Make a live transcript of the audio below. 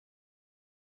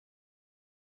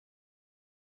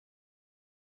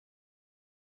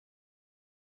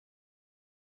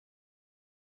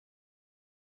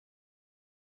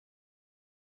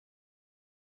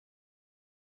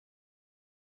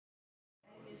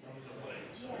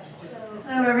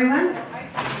everyone.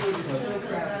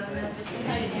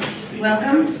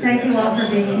 Welcome. Thank you all for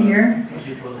being here.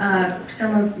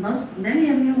 Many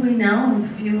of you we know, and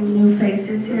a few new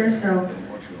faces here, so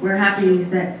we're happy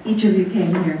that each of you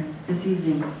came here this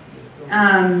evening.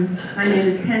 My name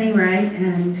is Penny Wright,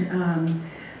 and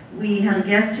we have a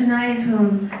guest tonight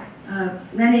whom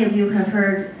many of you have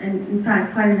heard, and in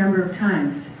fact, quite a number of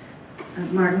times.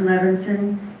 Martin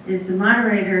Levinson is the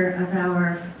moderator of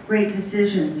our Great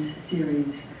Decisions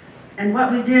series. And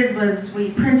what we did was we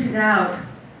printed out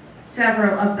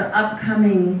several of the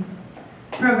upcoming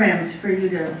programs for you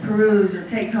to peruse or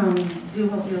take home. I do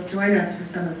hope you'll join us for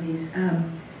some of these.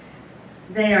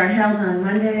 They are held on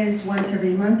Mondays once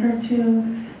every month or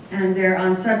two, and they're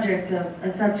on subjects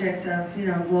of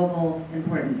global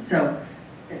importance. So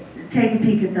take a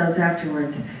peek at those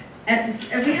afterwards. And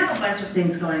we have a bunch of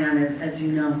things going on, as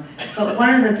you know. But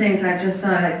one of the things I just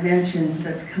thought I'd mention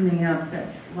that's coming up,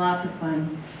 that's lots of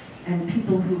fun, and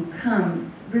people who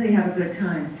come really have a good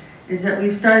time, is that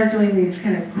we've started doing these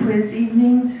kind of quiz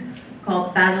evenings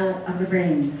called Battle of the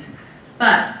Brains.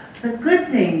 But the good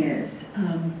thing is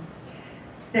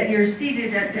that you're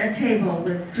seated at a table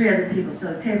with 3 other people,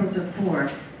 so the tables of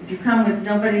 4. If you come with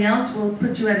nobody else, we'll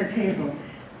put you at a table.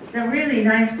 The really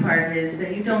nice part is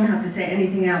that you don't have to say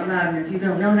anything out loud, and if you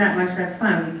don't know that much, that's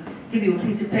fine. We give you a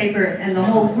piece of paper, and the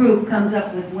whole group comes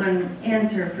up with one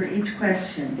answer for each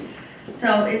question.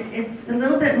 So it's a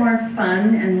little bit more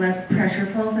fun and less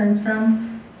pressureful than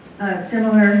some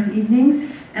similar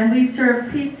evenings. And we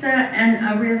serve pizza and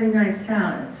a really nice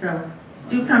salad. So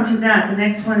do come to that. The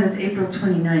next one is April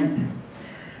 29th.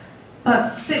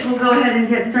 But we'll go ahead and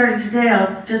get started today.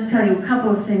 I'll just tell you a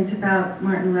couple of things about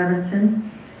Martin Levinson.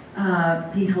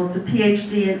 He holds a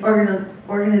PhD in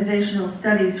organizational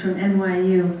studies from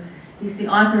NYU. He's the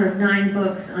author of 9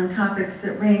 books on topics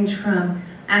that range from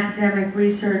academic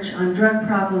research on drug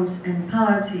problems and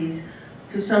policies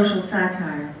to social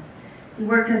satire. He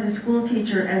worked as a school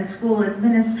teacher and school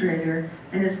administrator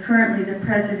and is currently the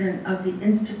president of the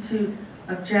Institute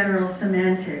of General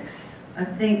Semantics, a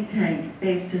think tank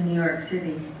based in New York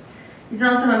City. He's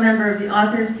also a member of the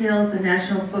Authors Guild, the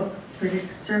National Book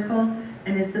Critics Circle,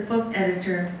 and is the book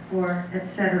editor for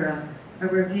Etc., a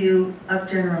review of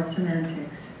general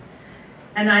semantics.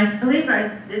 And I believe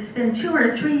it's been 2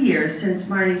 or 3 years since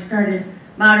Marty started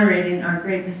moderating our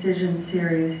Great Decisions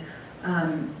series.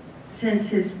 Since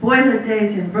his boyhood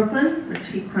days in Brooklyn, which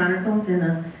he chronicled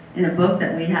in a book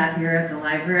that we have here at the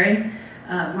library,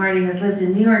 Marty has lived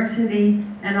in New York City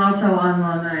and also on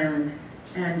Long Island.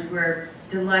 And we're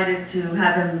delighted to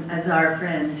have him as our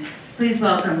friend. Please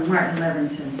welcome Martin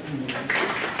Levinson.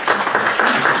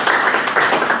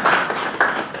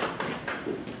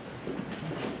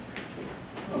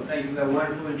 Thank you for that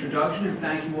wonderful introduction, and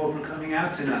thank you all for coming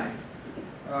out tonight.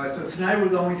 So tonight we're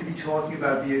going to be talking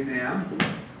about Vietnam.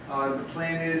 The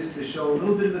plan is to show a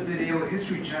little bit of a video, a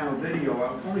History Channel video.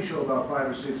 I'll only show about 5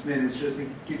 or 6 minutes just to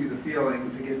give you the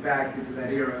feeling, to get back into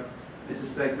that era. I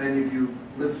suspect many of you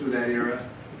lived through that era,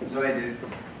 as I did.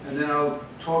 And then I'll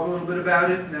talk a little bit about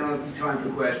it, and then I'll have time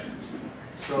for questions.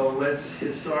 So let's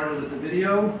get started with the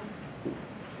video.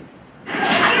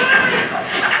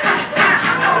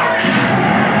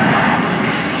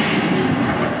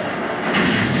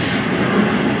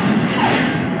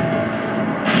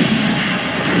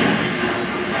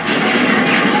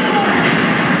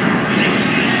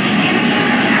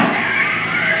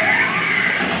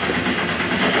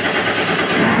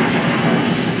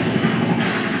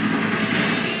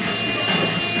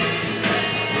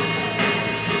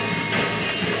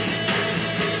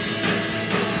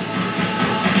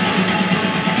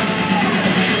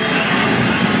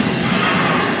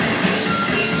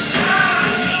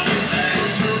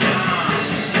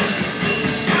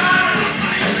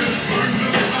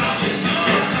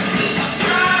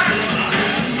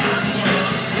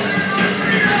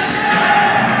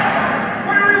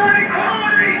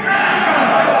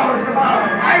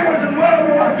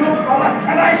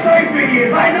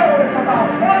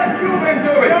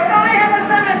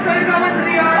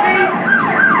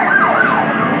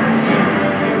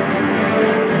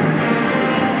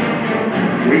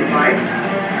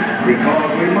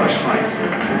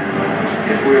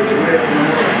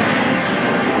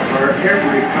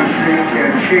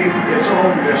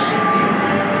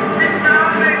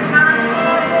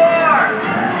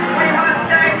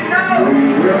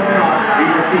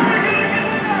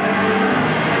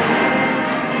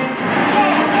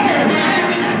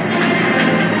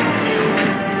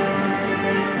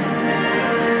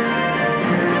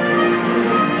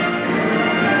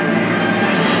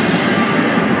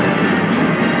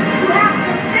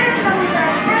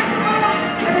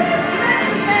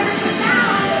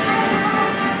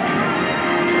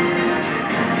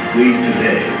 we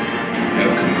today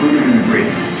have concluded an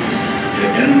agreement to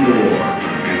end the war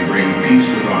and bring peace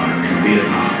as honor in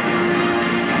Vietnam.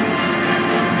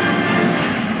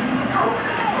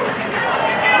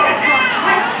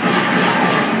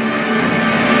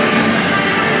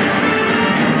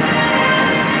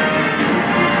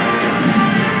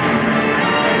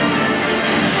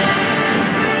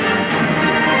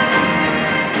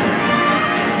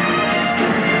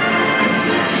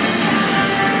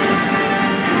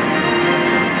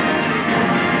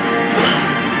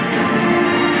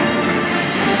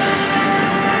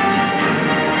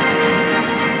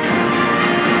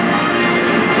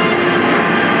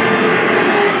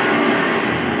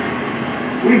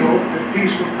 We hope that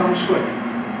peace will come swiftly,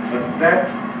 but that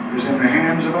is in the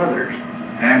hands of others.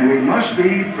 And we must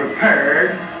be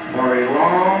prepared for a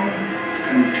long,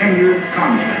 continued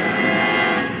conflict.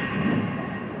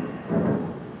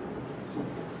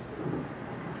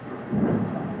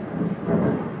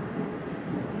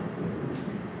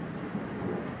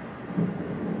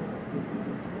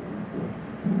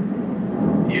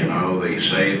 You know, they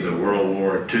say the World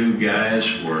War II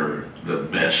guys were the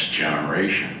best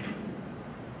generation.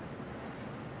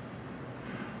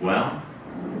 Well,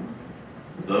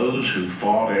 those who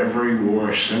fought every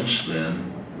war since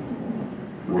then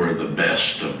were the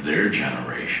best of their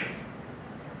generation.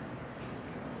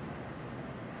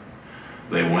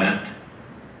 They went,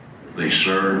 they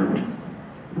served,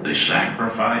 they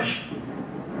sacrificed,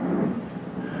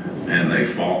 and they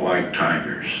fought like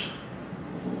tigers.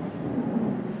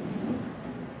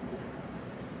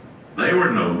 They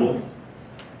were noble.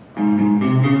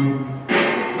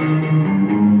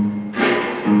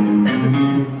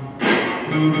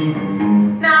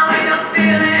 Now when you're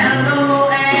feeling low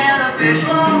and the fish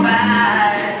won't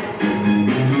bite,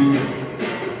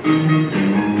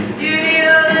 you need a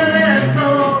little bit of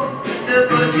soul to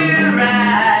put you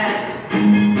right.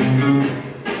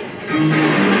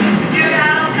 You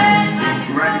gotta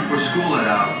make Right before school let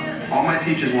out, all my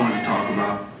teachers wanted to talk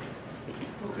about.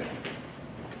 Okay.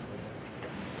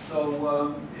 So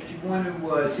if you want to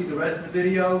see the rest of the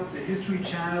video, the History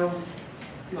Channel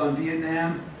on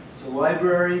Vietnam. It's a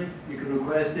library, you can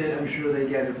request it, I'm sure they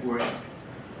get it for you.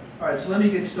 All right, so let me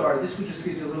get started. This will just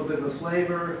give you a little bit of a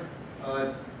flavor.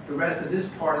 The rest of this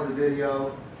part of the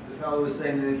video, the fellow was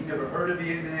saying that he never heard of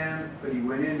Vietnam, but he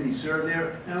went in and he served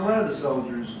there. And a lot of the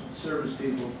soldiers, service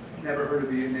people, never heard of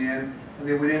Vietnam. And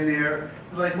they went in there,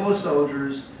 like most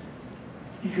soldiers,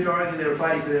 you could argue they were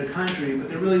fighting for their country, but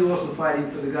they're really also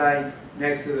fighting for the guy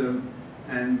next to them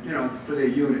and, you know, for their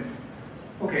unit.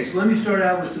 Okay, so let me start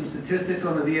out with some statistics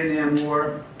on the Vietnam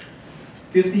War.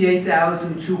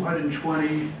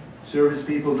 58,220 service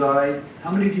people died.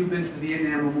 How many of you have been to the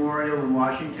Vietnam Memorial in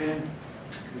Washington?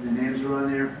 The names are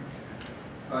on there.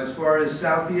 As far as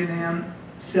South Vietnam,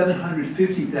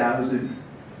 750,000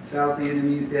 South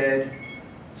Vietnamese dead.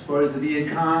 As far as the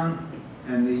Viet Cong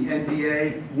and the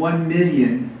NVA, 1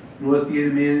 million North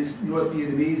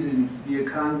Vietnamese and Viet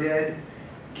Cong dead.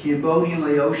 Cambodian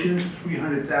Laotians,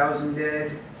 300,000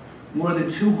 dead. More than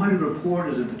 200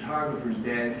 reporters and photographers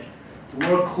dead. The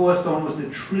war cost almost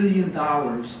 $1 trillion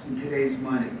in today's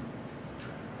money.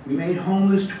 We made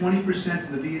homeless 20%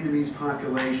 of the Vietnamese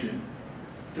population.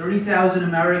 30,000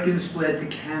 Americans fled to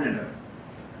Canada.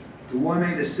 The war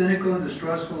made us cynical and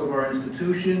distrustful of our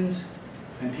institutions,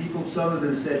 and people, some of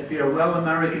them said, farewell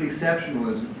American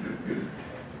exceptionalism.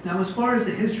 Now, as far as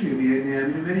the history of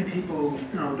Vietnam, many people,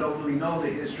 don't really know the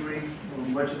history, or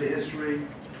much of the history.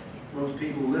 Most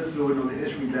people who lived through it know the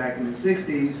history back in the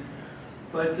 60s.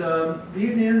 But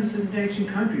Vietnam is an ancient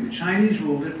country. The Chinese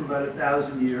ruled it for about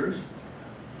 1,000 years.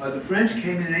 The French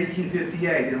came in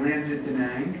 1858. They landed at Da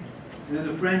Nang. And then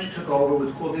the French took over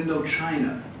what's called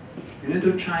Indochina. And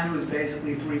Indochina was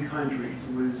basically 3 countries.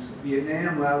 It was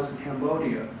Vietnam, Laos, and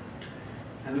Cambodia.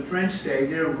 And the French stayed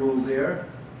there, ruled there.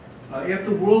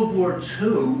 After World War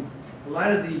II, a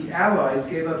lot of the Allies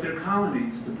gave up their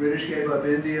colonies. The British gave up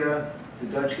India, the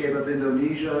Dutch gave up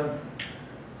Indonesia.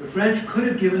 The French could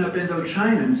have given up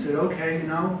Indochina and said, okay,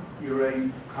 you're a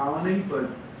colony, but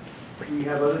we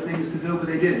have other things to do, but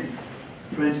they didn't.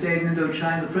 The French stayed in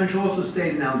Indochina. The French also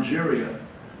stayed in Algeria.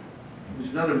 It was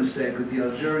another mistake, because the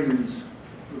Algerians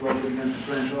revolted against the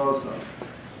French also.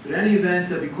 But in any event,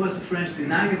 because the French did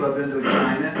not give up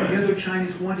Indochina, the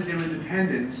Indochinese wanted their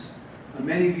independence.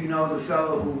 Many of you know the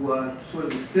fellow who sort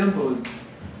of the symbol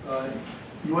of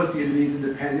North Vietnamese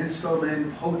independence, a fellow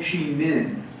named Ho Chi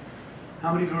Minh.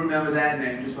 How many of you remember that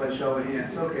name, just by show of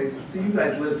hands? Okay, so you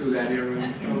guys lived through that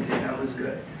era. Okay, that was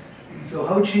good. So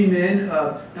Ho Chi Minh,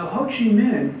 now Ho Chi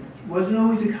Minh wasn't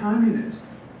always a communist.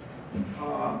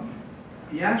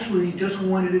 he actually just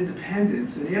wanted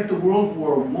independence. And after World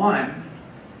War I,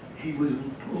 he was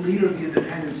a leader of the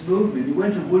independence movement. He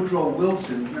went to Woodrow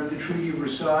Wilson, remember the Treaty of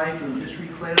Versailles from history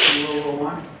class in World War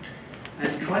I?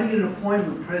 And he tried to get an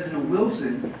appointment with President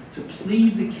Wilson to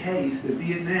plead the case that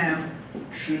Vietnam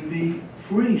should be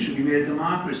free, should be made a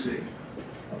democracy.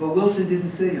 But Wilson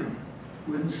didn't see him,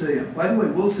 wouldn't see him. By the way,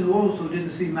 Wilson also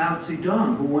didn't see Mao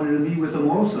Zedong, who wanted to meet with him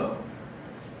also.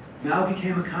 Mao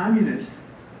became a communist,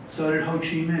 so did Ho Chi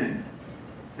Minh.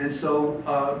 And so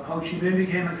Ho Chi Minh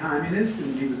became a communist,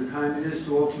 and he was a communist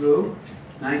all through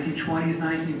 1920s,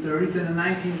 1930s. Then in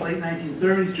the late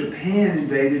 1930s, Japan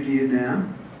invaded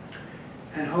Vietnam,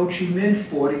 and Ho Chi Minh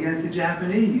fought against the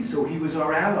Japanese, so he was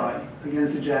our ally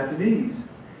against the Japanese.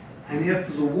 And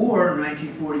after the war in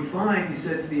 1945, he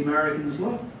said to the Americans,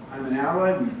 look, I'm an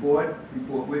ally, we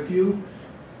fought with you,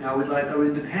 now we'd like our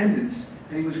independence.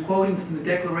 And he was quoting from the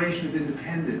Declaration of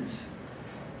Independence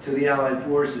to the Allied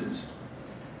forces.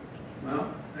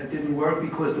 Well, that didn't work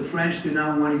because the French did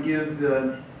not want to give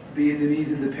the Vietnamese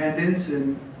independence,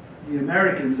 and the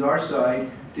Americans, our side,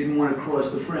 didn't want to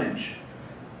cross the French.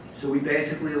 So we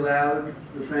basically allowed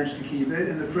the French to keep it,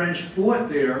 and the French fought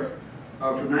there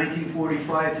from 1945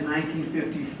 to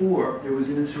 1954. There was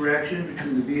an insurrection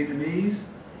between the Vietnamese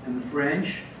and the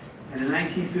French, and in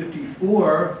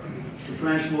 1954, the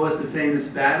French lost a famous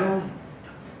battle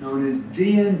known as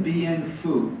Dien Bien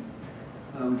Phu.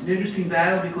 It was an interesting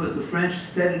battle because the French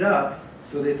set it up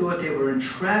so they thought they were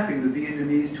entrapping the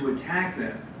Vietnamese to attack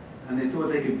them. And they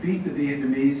thought they could beat the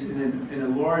Vietnamese in a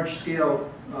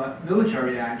large-scale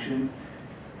military action.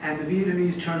 And the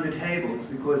Vietnamese turned the tables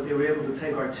because they were able to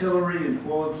take artillery and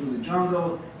haul it through the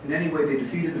jungle. And anyway, they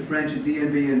defeated the French at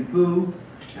Dien Bien Phu,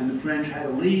 and the French had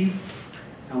to leave.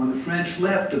 And when the French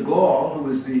left, de Gaulle, who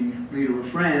was the leader of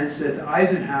France, said to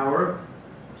Eisenhower,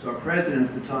 who was our president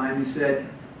at the time, he said,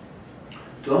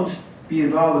 don't be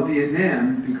involved with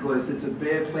Vietnam because it's a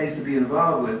bad place to be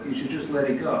involved with. You should just let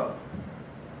it go.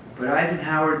 But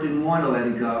Eisenhower didn't want to let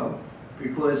it go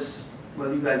because,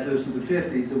 well, you guys lived through the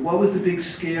 50s. And what was the big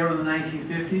scare in the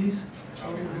 1950s?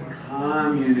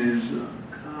 Communism.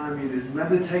 Communism.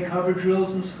 Remember the take cover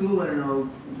drills in school? I don't know,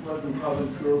 it wasn't in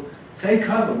public school. Take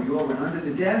cover. We all went under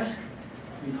the desk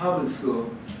in public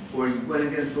school. Or you went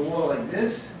against the wall like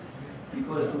this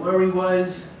because the worry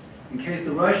was, in case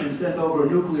the Russians sent over a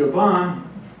nuclear bomb,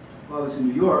 well, it was in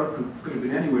New York, could have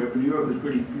been anywhere, but New York was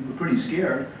we were pretty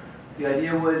scared. The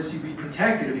idea was you'd be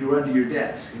protected if you were under your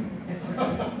desk.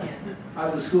 I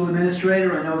was a school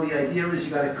administrator. I know the idea is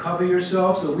you got to cover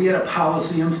yourself. So we had a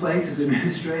policy in place as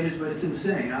administrators, but it's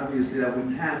insane. Obviously, that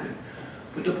wouldn't happen.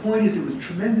 But the point is, there was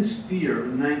tremendous fear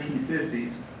in the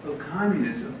 1950s of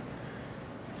communism.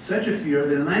 Such a fear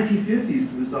that in the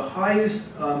 1950s, it was the highest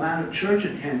amount of church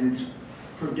attendance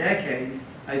per decade,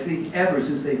 I think, ever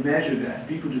since they measured that.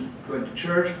 People just go to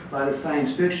church, a lot of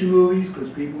science fiction movies,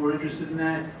 because people were interested in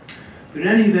that. But in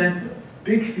any event,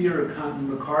 big fear of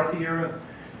McCarthy era,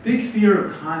 big fear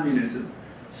of communism.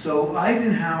 So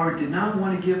Eisenhower did not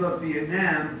want to give up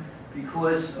Vietnam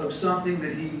because of something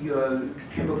that he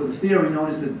came up with a theory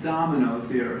known as the domino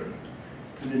theory.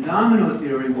 And the domino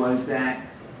theory was that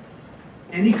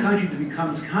any country that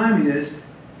becomes communist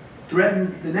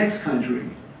threatens the next country.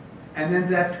 And then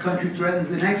that country threatens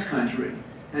the next country.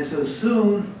 And so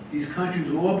soon, these countries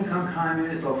will all become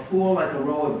communist or fall like a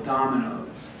row of dominoes.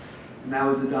 And that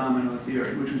was the domino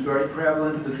theory, which was very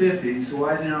prevalent in the 50s. So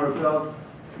Eisenhower felt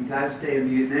we got to stay in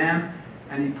Vietnam,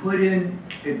 and he put in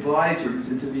advisors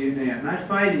into Vietnam. Not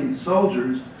fighting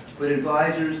soldiers, but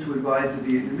advisors to advise the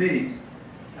Vietnamese.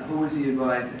 Now, who was he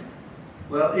advising?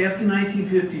 Well, after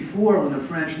 1954, when the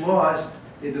French lost,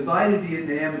 they divided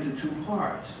Vietnam into two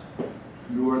parts.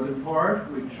 The northern part,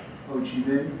 which Ho Chi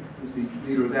Minh was the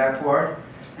leader of that part,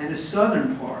 and the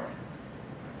southern part.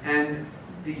 And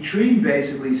the treaty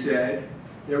basically said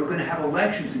they were going to have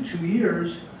elections in 2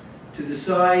 years to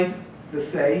decide the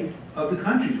fate of the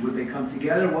countries. Would they come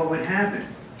together? What would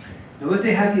happen? Now, if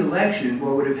they had the election,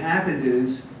 what would have happened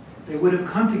is they would have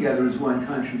come together as one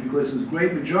country because it was a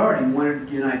great majority who wanted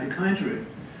to unite the country.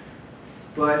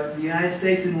 But the United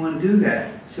States didn't want to do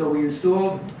that. So we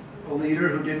installed a leader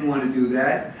who didn't want to do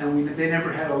that, and they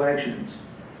never had elections.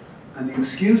 And the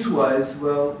excuse was,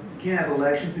 well, you can't have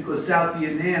elections because South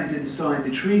Vietnam didn't sign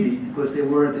the treaty because they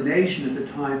weren't the nation at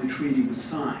the time the treaty was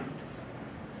signed.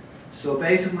 So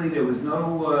basically there was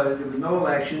no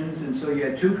elections, and so you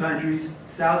had two countries,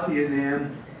 South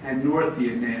Vietnam and North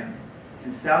Vietnam.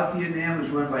 And South Vietnam was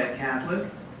run by a Catholic,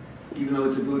 even though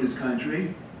it's a Buddhist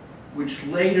country, which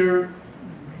later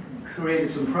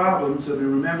created some problems. So if you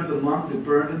remember the monk that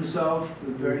burned himself,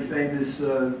 the very famous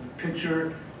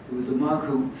picture, There was a monk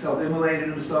who self-immolated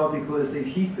himself because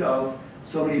he felt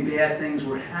so many bad things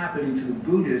were happening to the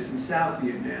Buddhists in South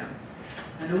Vietnam.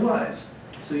 And there was.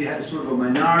 So you had a sort of a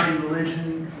minority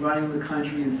religion running the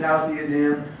country in South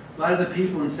Vietnam. A lot of the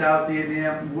people in South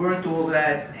Vietnam weren't all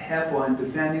that hep on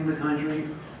defending the country,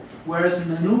 whereas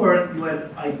in the North, you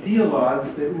had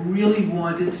ideologues that really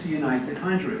wanted to unite the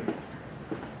country.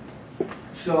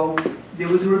 So there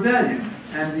was a rebellion,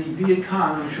 and the Viet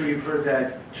Cong, I'm sure you've heard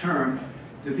that term,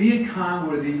 the Viet Cong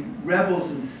were the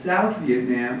rebels in South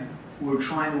Vietnam who were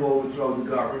trying to overthrow the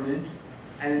government,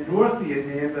 and in North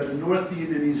Vietnam, the North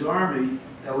Vietnamese army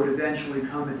that would eventually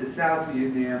come into South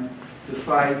Vietnam to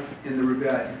fight in the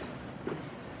rebellion.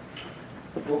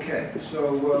 Okay,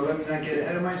 so let me not get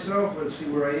ahead of myself. Let's see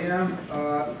where I am.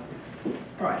 All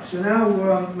right, so now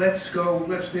let's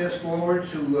fast forward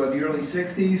to the early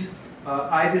 60s.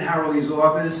 Eisenhower leaves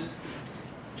office.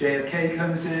 JFK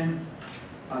comes in.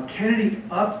 Kennedy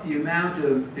upped the amount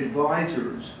of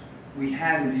advisors we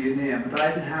had in Vietnam. With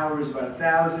Eisenhower, it was about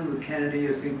 1,000. With Kennedy,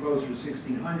 it's getting closer to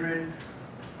 1,600.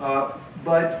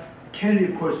 But Kennedy,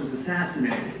 of course, was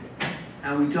assassinated.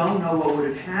 And we don't know what would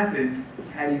have happened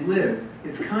had he lived.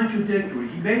 It's contradictory.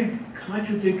 He made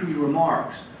contradictory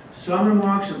remarks. Some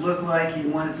remarks it looked like he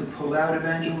wanted to pull out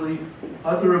eventually.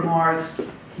 Other remarks,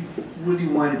 he really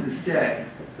wanted to stay.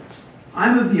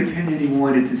 I'm of the opinion he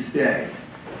wanted to stay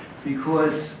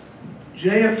because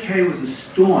JFK was a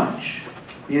staunch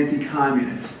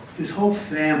anti-communist. His whole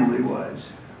family was.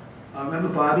 Remember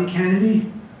Bobby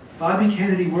Kennedy? Bobby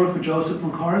Kennedy worked for Joseph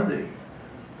McCarthy.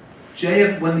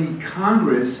 When the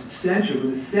Congress censured,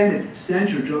 when the Senate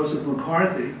censured Joseph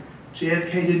McCarthy,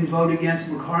 JFK didn't vote against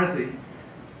McCarthy.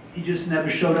 He just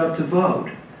never showed up to vote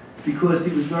because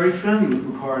he was very friendly with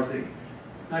McCarthy.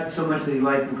 Not so much that he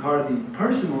liked McCarthy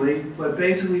personally, but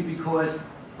basically because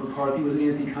McCarthy was an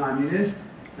anti-communist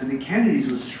and the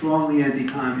Kennedys were strongly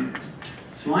anti-communist.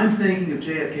 So I'm thinking if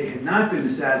JFK had not been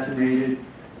assassinated,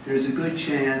 there's a good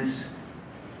chance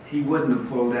he wouldn't have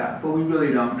pulled out, but we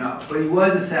really don't know. But he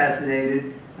was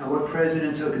assassinated, and what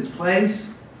president took his place?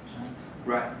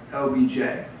 Right,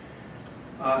 LBJ.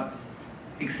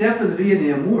 Except for the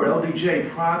Vietnam War, LBJ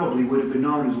probably would have been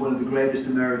known as one of the greatest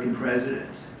American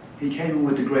presidents. He came in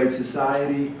with the Great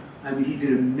Society. I mean, he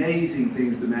did amazing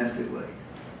things domestically.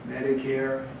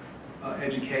 Medicare,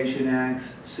 Education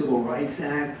Acts, Civil Rights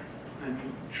Act, and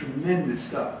tremendous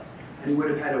stuff. And he would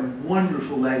have had a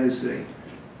wonderful legacy.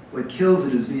 What kills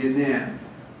it is Vietnam.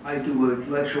 I do a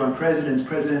lecture on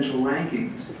presidential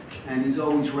rankings, and he's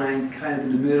always ranked kind of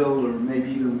in the middle or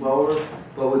maybe even lower.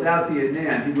 But without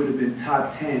Vietnam, he would have been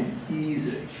top 10,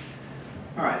 easy.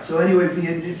 All right, so anyway,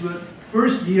 the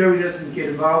first year he doesn't get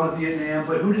involved with Vietnam,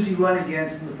 but who does he run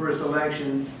against in the first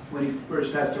election when he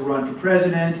first has to run for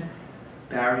president?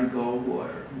 Barry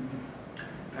Goldwater.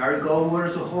 Barry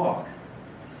Goldwater's a hawk,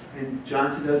 and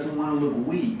Johnson doesn't want to look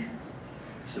weak.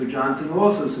 So Johnson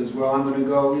also says, well, I'm going to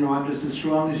go, I'm just as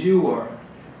strong as you are.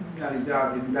 Not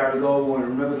exactly. Barry Goldwater,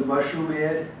 remember the mushroom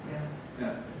ad?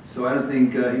 Yeah. So I don't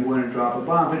think he wanted to drop a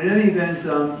bomb. But in any event,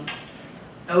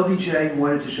 LBJ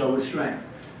wanted to show his strength.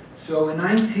 So in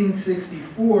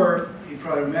 1964, you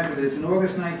probably remember this, in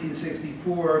August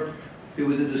 1964, there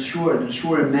was a destroyer. The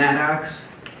destroyer Maddox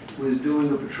was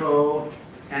doing a patrol,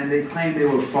 and they claimed they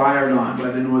were fired on by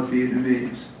the North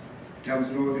Vietnamese. That was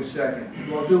on August 2nd,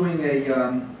 while doing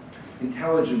a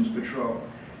intelligence patrol.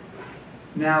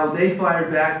 Now, they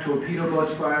fired back, torpedo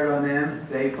boats fired on them,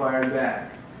 they fired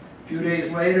back. A few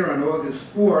days later, on August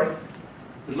 4th,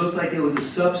 it looked like there was a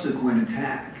subsequent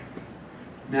attack.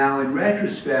 Now, in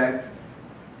retrospect,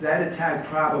 that attack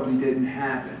probably didn't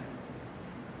happen.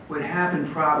 What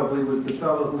happened probably was the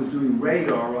fellow who was doing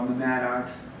radar on the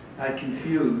Maddox got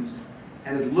confused,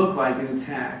 and it looked like an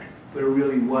attack, but it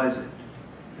really wasn't.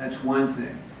 That's one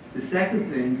thing. The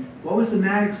second thing, what was the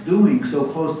Maddox doing so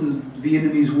close to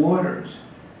Vietnamese waters?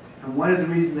 And one of the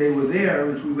reasons they were there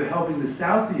was we were helping the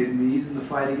South Vietnamese in the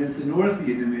fight against the North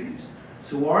Vietnamese.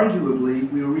 So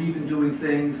arguably, we were even doing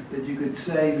things that you could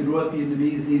say the North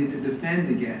Vietnamese needed to defend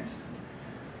against.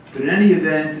 But in any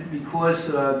event, because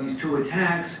of these two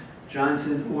attacks,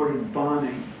 Johnson ordered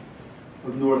bombing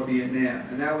of North Vietnam.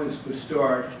 And that was the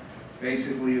start,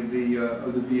 basically, of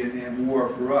the Vietnam War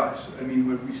for us. I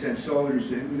mean, we sent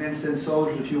soldiers in. We then sent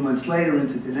soldiers a few months later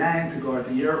into Da Nang to guard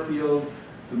the airfield.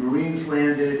 The Marines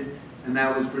landed, and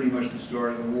that was pretty much the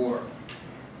start of the war.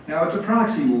 Now, it's a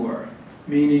proxy war,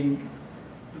 meaning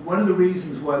one of the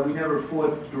reasons why we never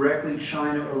fought directly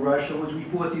China or Russia was we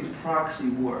fought these proxy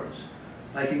wars,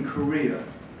 like in Korea,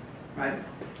 right?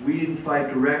 We didn't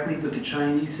fight directly, but the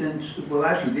Chinese sent, well,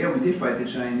 actually, there we did fight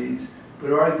the Chinese, but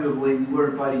arguably we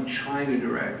weren't fighting China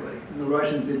directly, and the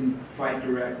Russians didn't fight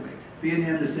directly.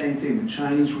 Vietnam, the same thing. The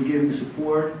Chinese were giving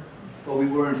support, but we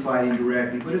weren't fighting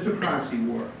directly. But it's a proxy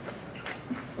war.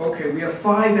 Okay, we have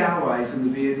 5 allies in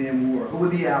the Vietnam War. Who were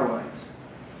the allies?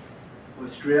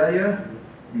 Australia,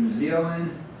 New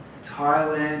Zealand,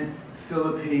 Thailand,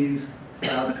 Philippines,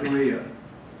 South Korea.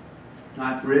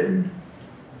 Not Britain,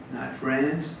 not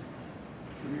France.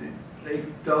 They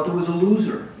felt it was a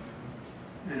loser,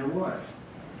 and it was.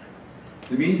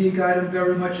 The media got him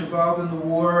very much involved in the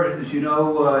war. As you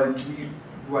know, you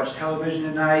watch television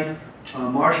at night.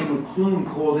 Marshall McLuhan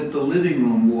called it the living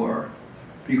room war,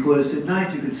 because at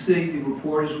night you could see the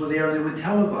reporters were there and they would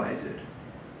televise it.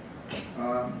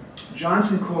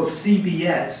 Johnson called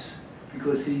CBS,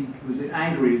 because he was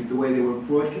angry at the way they were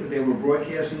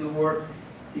broadcasting the war.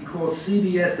 He called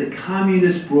CBS the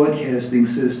communist broadcasting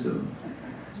system.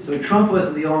 So Trump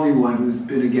wasn't the only one who's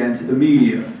been against the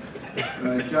media.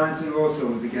 Johnson also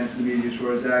was against the media as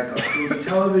far as that goes. There was a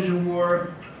television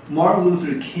war. Martin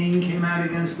Luther King came out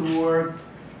against the war.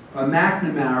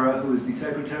 McNamara, who was the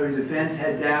Secretary of Defense,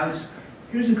 had doubts.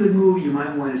 Here's a good movie you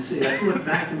might want to see. I thought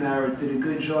McNamara did a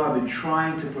good job in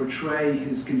trying to portray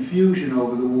his confusion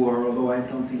over the war, although I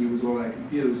don't think he was all that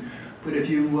confused. But if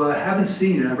you haven't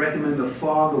seen it, I recommend The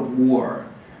Fog of War.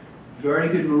 Very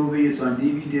good movie. It's on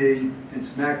DVD. It's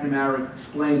McNamara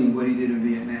explaining what he did in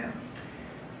Vietnam.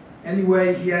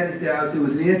 Anyway, he had his doubts. There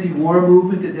was an anti-war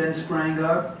movement that then sprang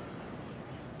up.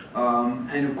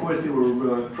 And of course, there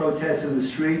were protests in the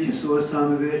street. You saw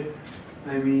some of it.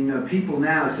 I mean, people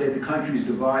now say the country's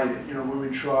divided. You know, we're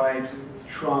in tribes, with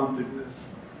Trump, and with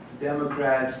the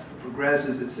Democrats, the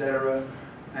progressives, etc.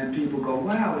 And people go,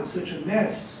 wow, it's such a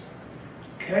mess.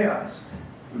 Chaos.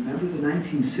 Remember the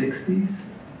 1960s?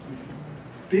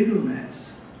 Bigger mess.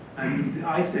 I mean,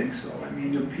 I think so. I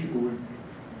mean,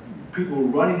 people were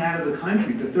running out of the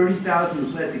country. The 30,000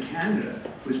 was led to Canada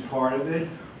was part of it.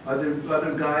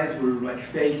 Other guys were like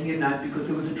faking it, not because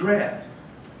there was a draft.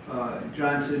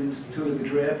 Johnson took the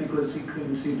draft because he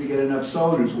couldn't seem to get enough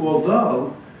soldiers.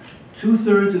 Although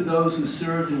 2/3 of those who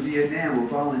served in Vietnam were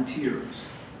volunteers,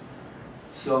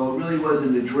 so it really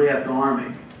wasn't a draft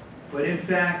army. But in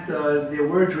fact, there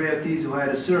were draftees who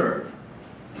had to serve.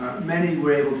 Many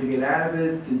were able to get out of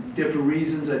it for different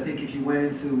reasons. I think if you went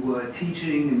into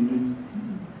teaching and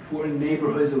poor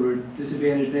neighborhoods that were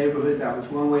disadvantaged neighborhoods, that was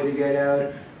one way to get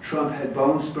out. Trump had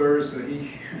bone spurs, so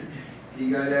he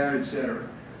got out, etc.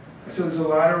 So there's a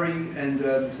lottery, and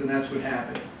so that's what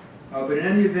happened. But in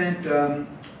any event,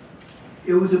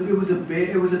 it was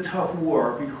a tough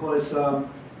war because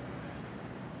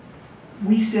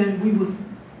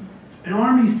and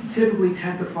armies typically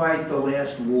tend to fight the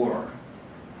last war.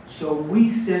 So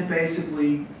we sent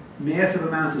basically massive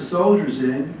amounts of soldiers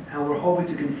in, and we're hoping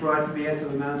to confront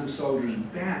massive amounts of soldiers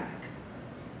back.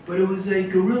 But it was a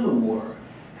guerrilla war,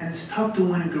 and it's tough to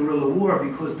win a guerrilla war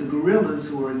because the guerrillas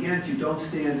who are against you don't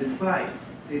stand and fight.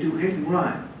 They do hit and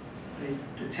run.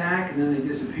 They attack and then they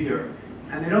disappear.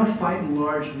 And they don't fight in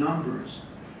large numbers.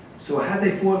 So had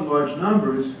they fought in large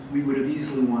numbers, we would have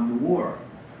easily won the war.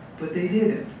 But they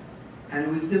didn't, and it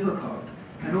was difficult.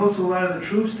 And also a lot of the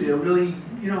troops there really,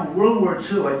 you know, World War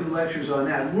II, I do lectures on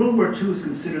that. World War II is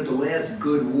considered the last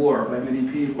good war by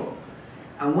many people.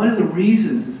 And one of the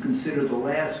reasons it's considered the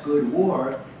last good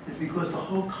war is because the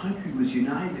whole country was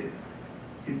united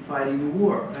in fighting the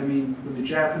war. I mean, when the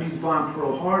Japanese bombed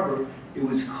Pearl Harbor, it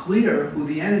was clear who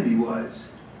the enemy was.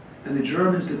 And the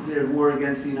Germans declared war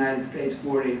against the United States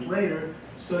 4 days later,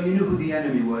 so you knew who the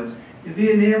enemy was. In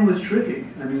Vietnam was tricky.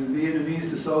 I mean, the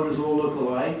Vietnamese, the soldiers all look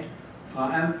alike.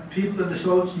 And people in the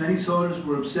soldiers, many soldiers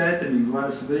were upset. I mean, a lot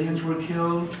of civilians were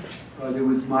killed. There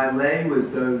was My Lai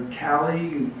with Cali,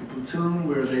 the platoon,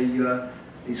 where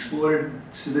they slaughtered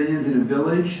civilians in a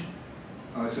village.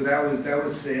 So that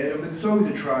was sad. But there's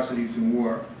always atrocities in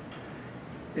war.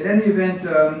 In any event,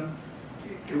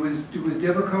 it was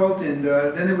difficult, and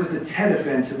then there was the Tet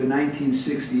Offensive in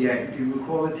 1968. Do you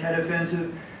recall the Tet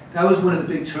Offensive? That was one of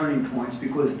the big turning points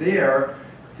because there,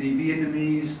 the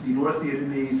Vietnamese, the North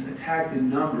Vietnamese, attacked in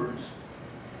numbers.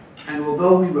 And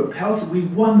although we repelled,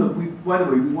 by the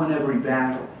way, we won every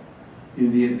battle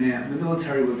in Vietnam. The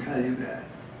military will tell you that.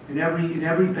 In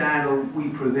every battle, we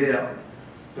prevailed.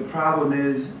 The problem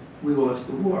is, we lost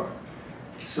the war.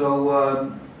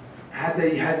 So had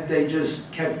they just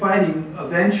kept fighting,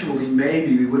 eventually,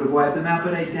 maybe we would have wiped them out,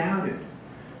 but I doubt it.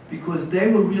 Because they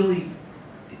were really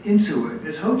into it.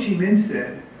 As Ho Chi Minh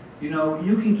said, you know,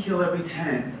 you can kill every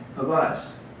 10 of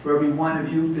us for every one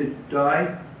of you that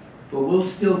die, but we'll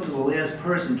still, to the last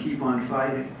person, keep on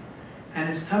fighting. And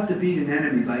it's tough to beat an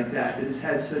enemy like that has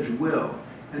had such will.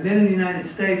 And then in the United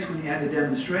States, when you had the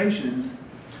demonstrations,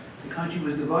 the country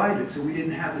was divided, so we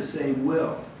didn't have the same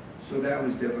will. So that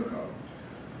was difficult.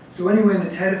 So anyway, in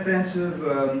the Tet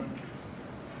Offensive,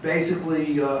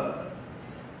 basically,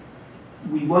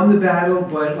 we won the battle,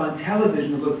 but on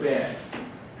television it looked bad.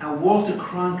 Now Walter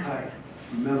Cronkite,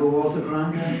 remember Walter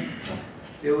Cronkite?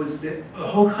 It was the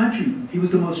whole country. He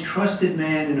was the most trusted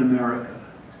man in America.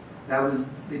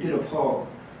 They did a poll.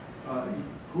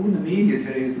 Who in the media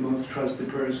today is the most trusted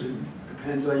person?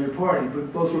 Depends on your party.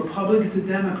 But both Republicans and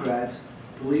Democrats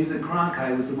believe that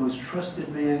Cronkite was the most trusted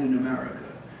man in America.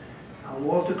 Now,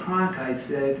 Walter Cronkite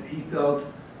said he felt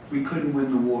we couldn't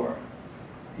win the war.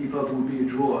 He felt it would be a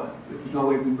draw. There was no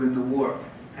way we'd win the war.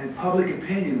 And public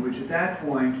opinion, which at that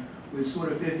point was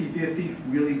sort of 50-50,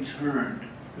 really turned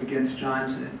against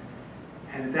Johnson.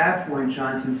 And at that point,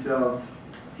 Johnson felt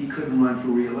he couldn't run for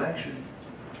re-election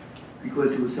because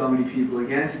there were so many people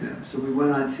against him. So we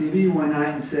went on TV one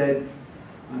night and said,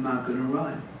 I'm not going to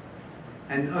run.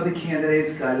 And other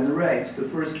candidates got in the race. The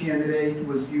first candidate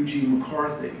was Eugene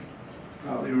McCarthy.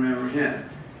 Probably remember him.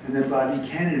 And then Bobby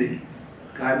Kennedy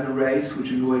got in the race, which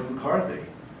annoyed McCarthy.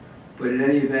 But in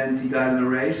any event, he got in the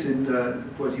race, and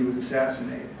of course he was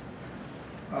assassinated.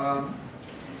 In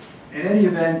any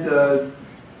event,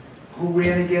 who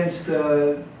ran against,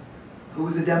 who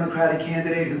was the Democratic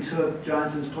candidate who took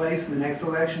Johnson's place in the next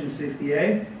election in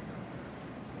 '68?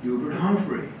 Hubert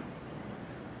Humphrey.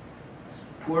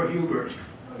 Poor Hubert.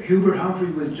 Hubert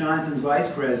Humphrey was Johnson's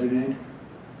vice president,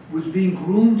 was being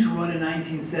groomed to run in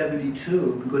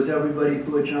 1972 because everybody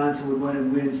thought Johnson would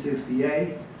win in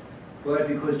 '68. But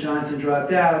because Johnson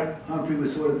dropped out, Humphrey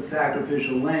was sort of the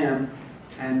sacrificial lamb,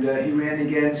 and he ran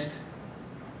against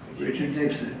Richard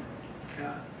Nixon.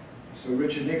 Yeah. So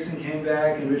Richard Nixon came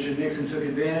back, and Richard Nixon took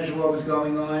advantage of what was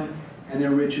going on, and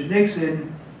then Richard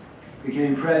Nixon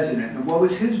became president. And what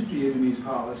was his Vietnamese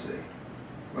policy?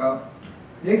 Well,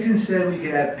 Nixon said we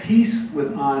could have peace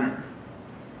with honor.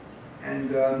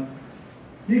 And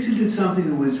Nixon did something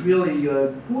that was really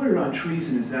bordered on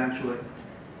treasonous, actually.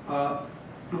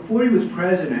 Before he was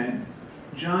president,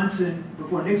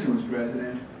 before Nixon was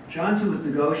president, Johnson was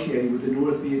negotiating with the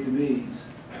North Vietnamese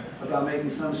about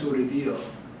making some sort of deal.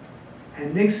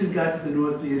 And Nixon got to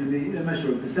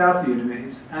the the South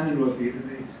Vietnamese and the North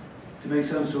Vietnamese to make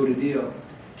some sort of deal.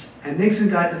 And Nixon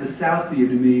got to the South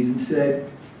Vietnamese and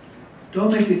said,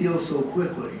 don't make the deal so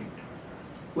quickly.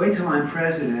 Wait till I'm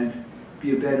president,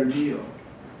 be a better deal.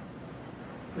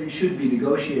 But he should be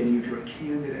negotiating if you're a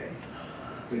candidate.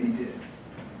 But he did.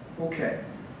 Okay,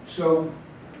 so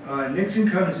Nixon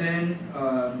comes in,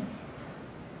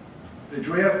 the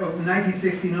draft of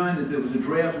 1969, there was a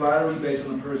draft lottery based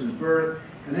on the person's birth,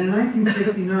 and then in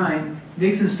 1969,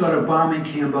 Nixon started bombing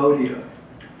Cambodia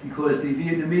because the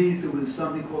Vietnamese, there was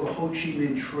something called the Ho Chi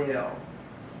Minh Trail,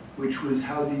 which was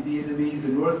how the Vietnamese, the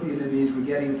North Vietnamese, were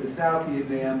getting into South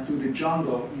Vietnam through the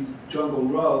jungle, these jungle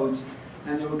roads,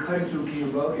 and they were cutting through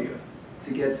Cambodia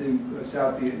to get to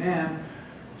South Vietnam.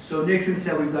 So Nixon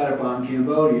said, we've got to bomb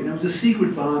Cambodia. And it was a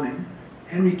secret bombing.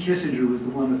 Henry Kissinger was the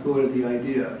one that thought of the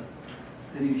idea.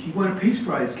 And he won a Peace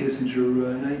Prize, Kissinger,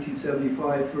 in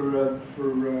 1975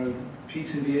 for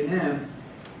peace in Vietnam.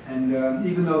 And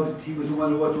even though he was the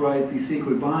one who authorized the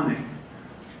secret bombing.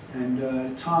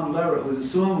 And Tom Lehrer, who was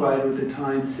a songwriter at the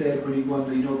time, said when he won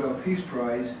the Nobel Peace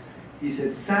Prize, he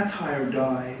said, satire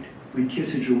died when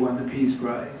Kissinger won the Peace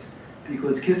Prize.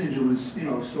 Because Kissinger was,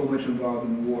 so much involved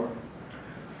in the war.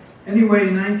 Anyway,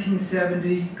 in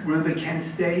 1970, remember Kent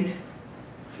State?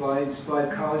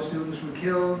 Five college students were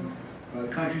killed. The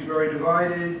country's very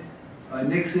divided.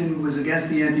 Nixon was against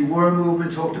the anti-war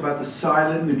movement, talked about the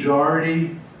silent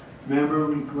majority. Remember,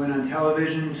 we went on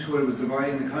television, sort of was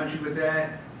dividing the country with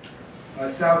that.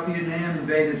 South Vietnam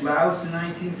invaded Laos in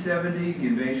 1970. The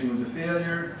invasion was a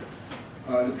failure.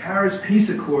 The Paris Peace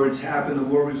Accords happened. The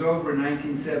war was over in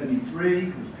 1973. It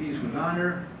was peace with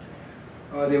honor.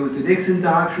 There was the Nixon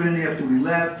Doctrine after we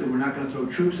left, that we're not going to throw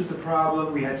troops at the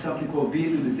problem. We had something called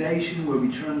Vietnamization, where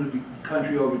we turned the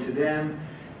country over to them.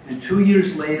 And 2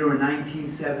 years later, in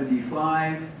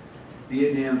 1975,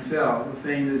 Vietnam fell. The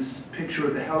famous picture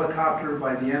of the helicopter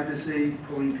by the embassy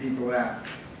pulling people out.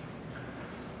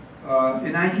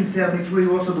 In 1973,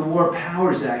 also the War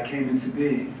Powers Act came into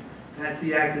being. That's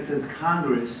the act that says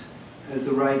Congress has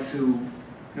the right to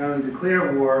not only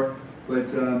declare war,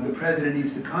 but the president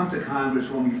needs to come to Congress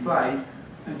when we fight.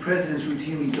 And presidents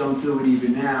routinely don't do it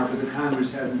even now, but the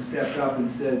Congress hasn't stepped up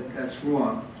and said that's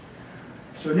wrong.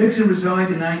 So Nixon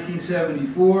resigned in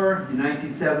 1974. In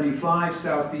 1975,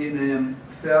 South Vietnam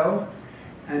fell.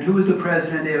 And who was the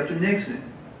president after Nixon?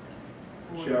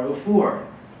 Gerald Ford.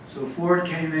 So Ford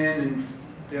came in and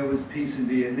There was peace in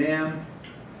Vietnam.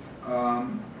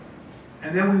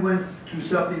 And then we went through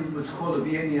something that's called the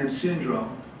Vietnam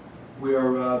Syndrome,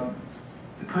 where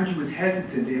the country was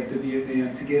hesitant after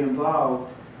Vietnam to get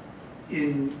involved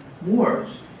in wars,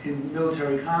 in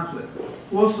military conflict.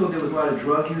 Also, there was a lot of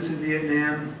drug use in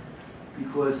Vietnam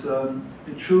because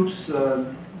the troops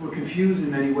were confused in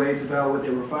many ways about what they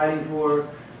were fighting for.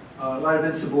 A lot of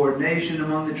insubordination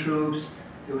among the troops.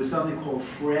 There was something called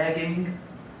fragging,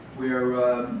 where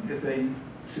if a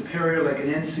superior like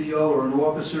an NCO or an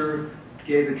officer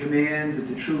gave a command that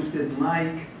the troops didn't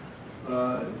like,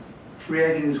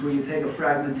 fragging is where you take a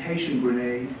fragmentation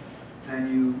grenade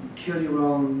and you kill your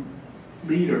own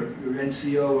leader, your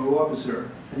NCO or officer.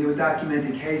 And there were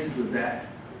documented cases of that,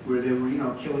 where they were,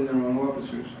 killing their own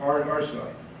officers, our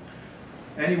side.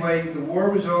 Anyway, the war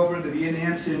was over, the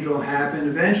Vietnam Syndrome happened.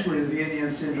 Eventually, the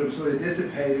Vietnam Syndrome sort of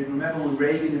dissipated. Remember when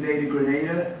Reagan invaded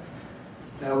Grenada?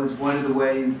 That was one of the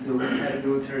ways that we had a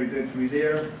military victory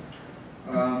there.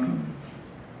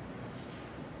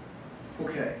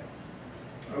 Okay.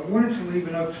 I wanted to leave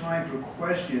enough time for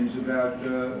questions about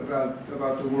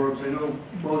the war, because I know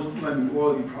all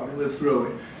of you probably lived through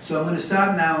it. So I'm going to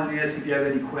stop now and ask if you have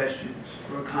any questions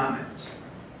or comments.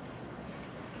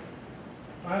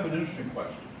 I have an interesting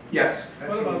question. Yes.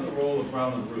 What about the role of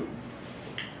Brown and Root?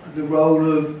 The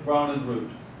role of Brown and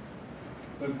Root,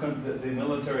 the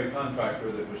military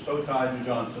contractor that was so tied to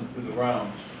Johnson through the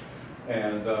Browns,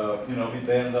 and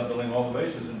they ended up building all the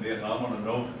bases in Vietnam on a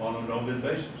no-bid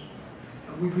basis.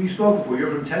 we spoke before.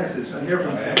 You're from Texas, and they're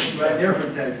from Texas, right? They're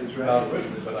from Texas, right? Not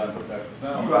originally, but I'm from Texas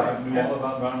now. Right. I knew all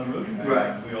about Brown and Root, and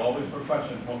Right. we always were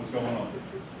questioning what was going on.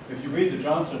 If you read the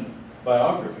Johnson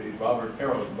biography, Robert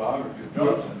Carroll's biography of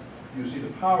Johnson, you see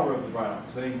the power of the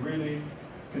Browns. They really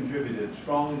contributed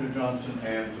strongly to Johnson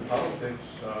and to politics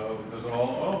because of all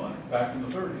the oil money. Back in the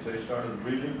 30s, they started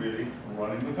really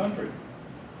running the country.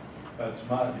 That's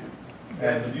my view.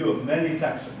 And the view of many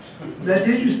Texans. That's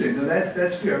interesting. No,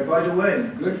 that's fair. By the way,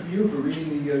 good for you for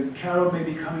reading the Carroll may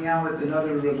be coming out with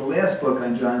the last book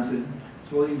on Johnson.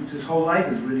 So his whole life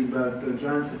is reading about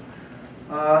Johnson.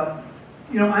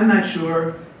 I'm not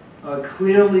sure.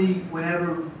 Clearly,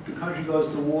 whenever the country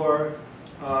goes to war,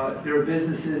 there are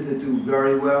businesses that do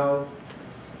very well.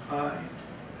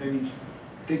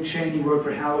 Dick Cheney worked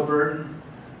for Halliburton.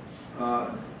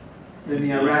 In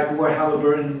the Iraq War,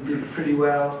 Halliburton did pretty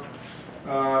well.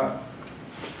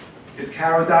 If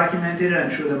Carroll documented it,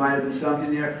 I'm sure there might have been something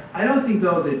there. I don't think,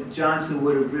 though, that Johnson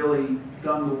would have really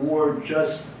done the war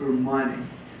just for money.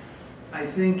 I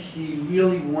think he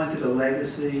really wanted a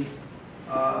legacy.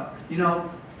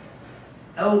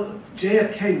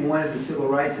 JFK wanted the Civil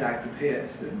Rights Act to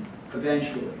pass,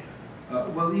 eventually.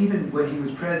 Even when he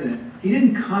was president, he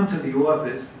didn't come to the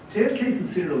office. JFK is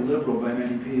considered a liberal by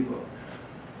many people,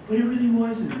 but he really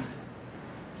wasn't.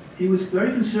 He was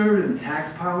very conservative in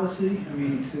tax policy. I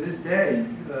mean, to this day,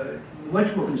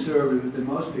 much more conservative than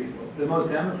most people, than most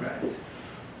Democrats.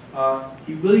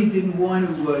 He really didn't want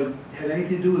to have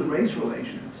anything to do with race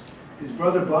relations. His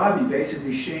brother Bobby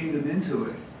basically shamed him into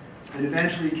it, and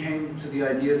eventually came to the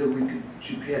idea that we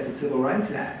should pass the Civil Rights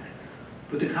Act.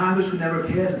 But the Congress would never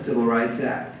pass the Civil Rights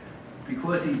Act.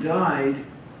 Because he died,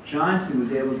 Johnson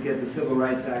was able to get the Civil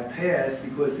Rights Act passed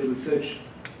because there was such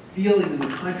feeling in the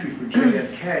country for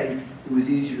JFK, it was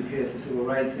easier to pass the Civil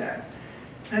Rights Act.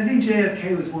 And I think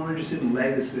JFK was more interested in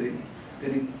legacy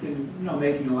than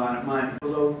making a lot of money,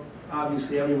 although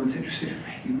obviously everyone's interested in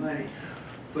making money.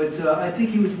 But I think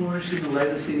he was more interested in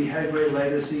legacy, and he had a great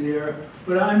legacy there.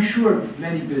 But I'm sure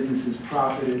many businesses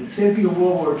profited. Same thing in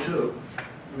World War II.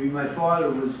 I mean, my father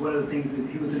was one of the things that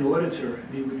he was an auditor,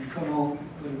 and he would come home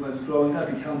when I was growing up,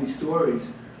 he'd tell me stories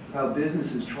how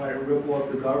businesses try to rip off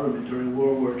the government during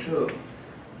World War II,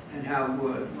 and how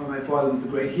my father was the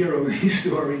great hero of these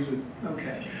stories.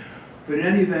 But in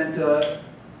any event, so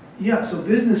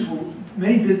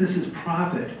many businesses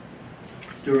profit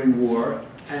during war,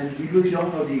 and we really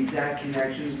don't know the exact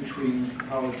connections between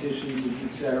politicians,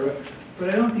 etc. But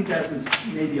I don't think that was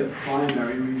maybe a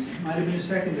primary reason. It might have been a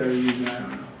secondary reason, I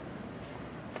don't know.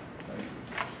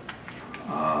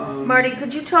 Marty,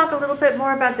 could you talk a little bit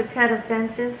more about the Tet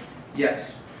Offensive? Yes.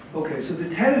 Okay, so the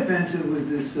Tet Offensive was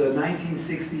this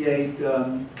 1968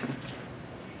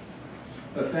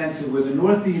 offensive where the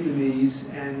North Vietnamese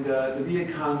and the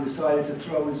Viet Cong decided to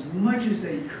throw as much as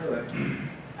they could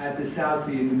at the South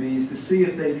Vietnamese to see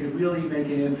if they could really make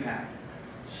an impact.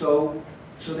 So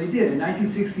they did. And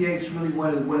 1968 is really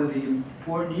one of the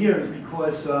important years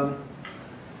because,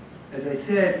 as I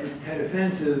said, with the Tet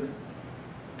Offensive,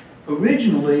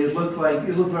 originally it looked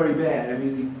very bad. I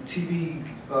mean, the TV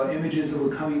images that were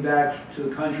coming back to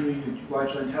the country, you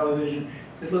watch on television,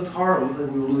 It looked horrible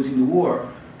that we were losing the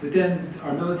war. But then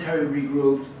our military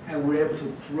regrouped and we were able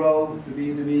to throw the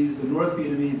Vietnamese, the North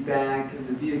Vietnamese back, and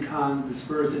the Viet Cong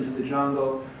dispersed into the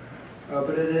jungle.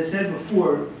 But as I said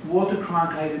before, Walter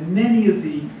Cronkite and many of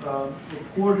the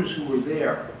reporters who were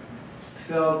there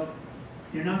felt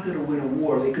you're not going to win a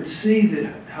war. They could see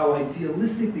that how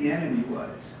idealistic the enemy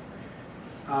was,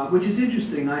 which is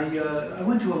interesting. I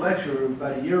went to a lecture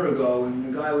about a year ago,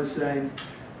 and the guy was saying,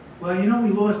 well, you know,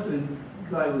 we lost, and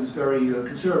the guy was very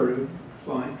conservative,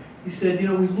 fine. He said, you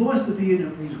know, we lost the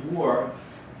Vietnamese War.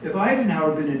 If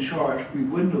Eisenhower had been in charge, we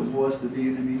wouldn't have lost the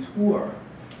Vietnamese War.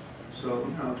 So,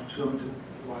 you know,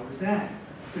 why was that?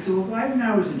 He said, well, if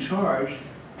Eisenhower was in charge,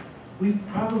 we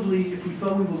probably, if we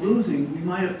thought we were losing, we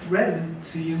might have threatened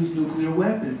to use nuclear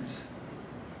weapons.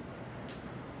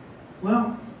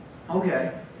 Well,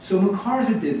 okay. So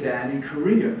MacArthur did that in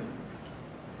Korea.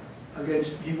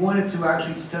 He wanted to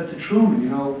actually tell to Truman, you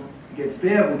know, if it gets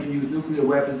bad, we can use nuclear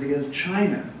weapons against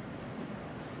China.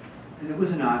 And it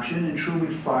was an option, and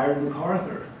Truman fired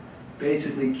MacArthur,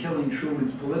 basically killing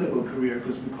Truman's political career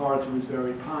because MacArthur was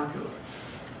very popular.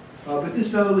 But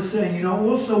this fellow was saying, you know,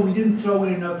 also we didn't throw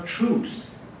in enough troops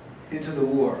into the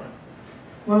war.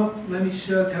 Well, let me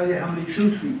tell you how many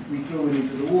troops we threw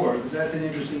into the war, because that's an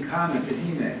interesting comment that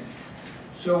he made.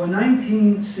 So in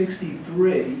 1963,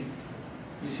 let me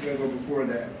see if I go before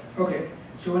that. Okay,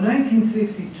 so in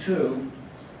 1962,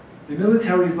 the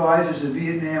military advisors of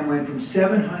Vietnam went from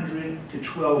 700 to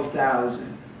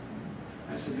 12,000.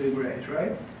 That's a big raise,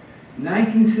 right? In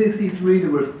 1963, there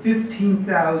were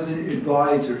 15,000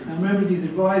 advisors. Now remember, these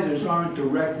advisors aren't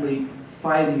directly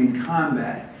fighting in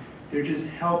combat. They're just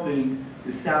helping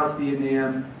the South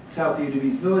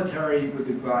Vietnamese military with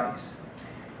advice.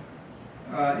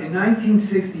 In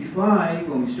 1965,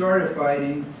 when we started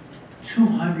fighting,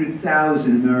 200,000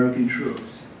 American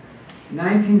troops. In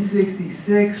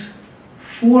 1966,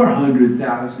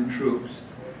 400,000 troops.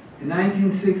 In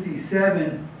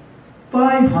 1967,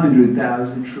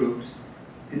 500,000 troops.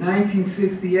 In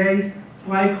 1968,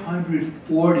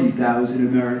 540,000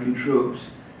 American troops.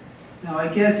 Now, I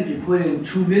guess if you put in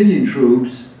 2 million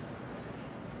troops,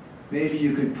 maybe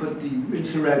you could put the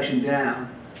insurrection down.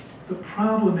 The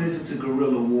problem is it's a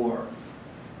guerrilla war.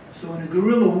 So in a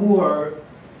guerrilla war,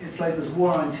 it's like this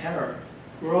war on terror.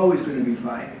 We're always going to be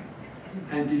fighting.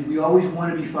 And did we always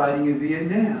want to be fighting in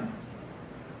Vietnam?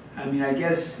 I mean, I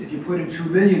guess if you put in 2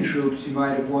 million troops, you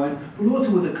might have won. But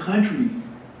also with a country,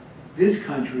 this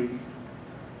country,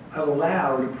 have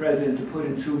allowed a president to put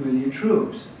in 2 million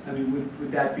troops. I mean,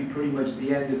 would that be pretty much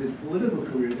the end of his political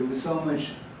career? There was so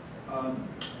much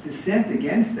dissent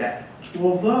against that.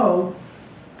 Although,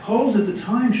 polls at the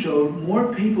time showed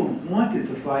more people wanted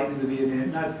to fight in the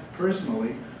Vietnam, not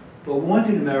personally, but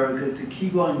wanted America to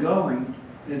keep on going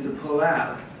than to pull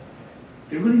out.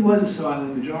 There really was a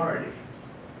silent majority.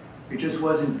 It just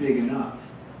wasn't big enough.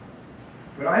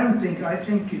 But I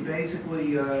think you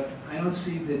basically, I don't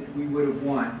see that we would have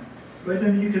won. But I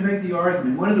mean, you can make the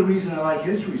argument. One of the reasons I like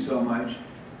history so much,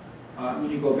 when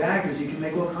you go back, is you can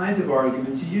make all kinds of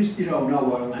arguments. You don't know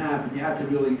what will happen. You have to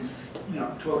really,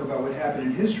 talk about what happened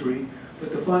in history.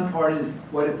 But the fun part is,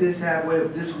 what if this happened? What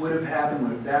if this would have happened?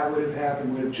 What if that would have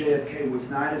happened? What if JFK was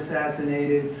not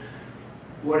assassinated?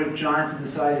 What if Johnson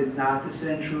decided not to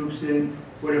send troops in?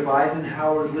 What if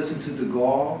Eisenhower listened to de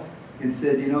Gaulle and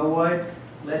said, you know what,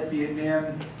 let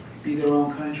Vietnam be their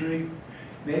own country?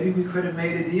 Maybe we could have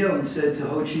made a deal and said to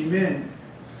Ho Chi Minh,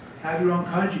 have your own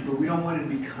country, but we don't want it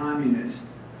to be communist.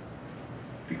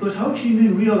 Because Ho Chi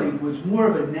Minh really was more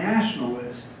of a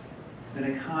nationalist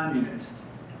than a communist.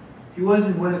 He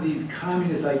wasn't one of these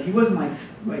communists, he wasn't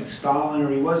like Stalin, or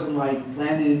he wasn't like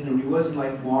Lenin, or he wasn't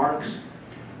like Marx.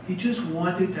 He just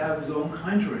wanted to have his own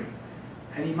country.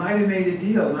 And he might have made a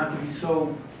deal not to be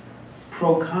so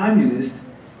pro-communist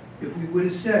if we would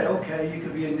have said, okay, you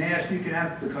could be you can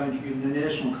have the country in a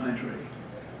national country.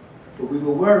 But we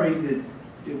were worried that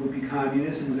it would be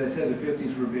communist, and as I said, the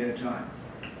 50s were a bad time.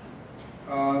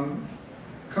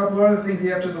 A couple other things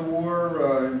after the war,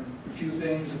 a few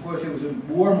things. Of course, there was a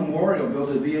war memorial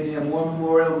built, the Vietnam War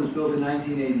Memorial was built in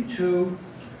 1982.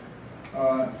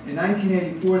 In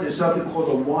 1984, there's something called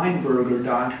the Weinberger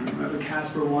Doctrine. Remember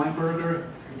Caspar Weinberger,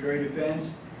 Military Defense?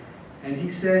 And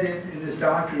he said in this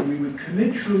doctrine, we would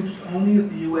commit troops only if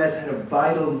the U.S. had a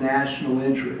vital national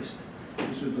interest.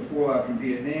 This was the fallout from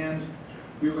Vietnam.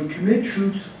 We would commit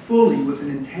troops fully with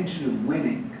an intention of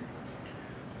winning.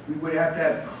 We would have to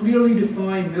have clearly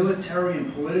defined military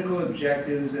and political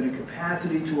objectives and a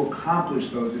capacity to accomplish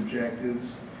those objectives.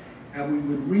 And we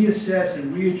would reassess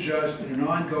and readjust in an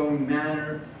ongoing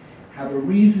manner, have a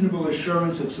reasonable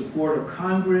assurance of support of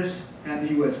Congress and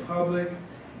the U.S. public,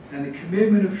 and the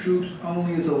commitment of troops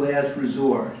only as a last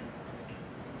resort.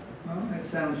 Well, that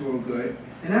sounds real good.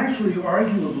 And actually,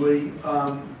 arguably,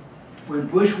 when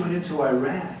Bush went into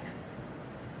Iraq,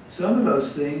 some of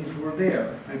those things were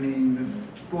there. I mean,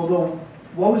 although,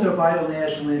 what was our vital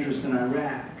national interest in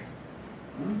Iraq?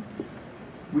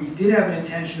 We did have an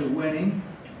intention of winning.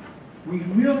 We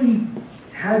really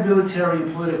had military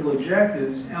and political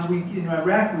objectives, and in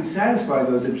Iraq we satisfied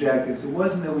those objectives. It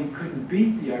wasn't that we couldn't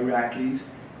beat the Iraqis,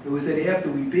 it was that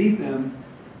after we beat them,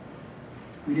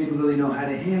 we didn't really know how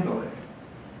to handle it.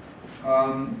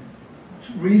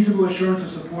 Reasonable assurance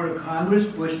of support of Congress.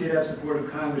 Bush did have support of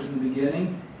Congress in the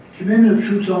beginning. Commitment of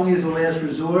troops only as a last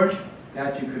resort,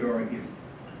 that you could argue.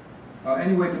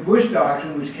 Anyway, the Bush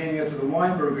doctrine, which came after the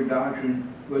Weinberger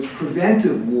doctrine, was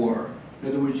preventive war. In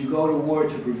other words, you go to war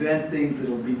to prevent things that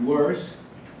will be worse,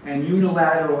 and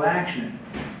unilateral action.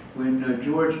 When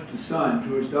George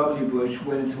W. Bush,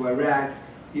 went into Iraq,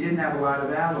 he didn't have a lot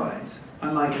of allies,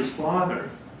 unlike his father,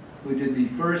 who did the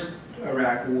first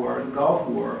Iraq War, the Gulf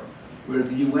War, where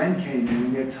the UN came in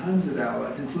and we had tons of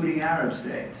allies, including Arab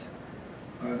states.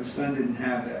 The son didn't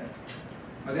have that.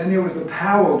 Then there was the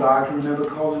Powell Doctrine. Remember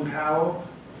Colin Powell?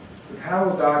 The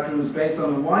Powell Doctrine was based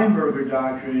on the Weinberger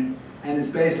Doctrine and is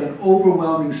based on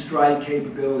overwhelming strike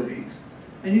capabilities.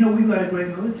 And you know, we've got a great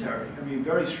military. I mean,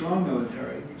 very strong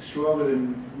military, stronger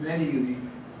than many of the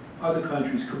other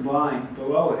countries combined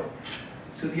below it.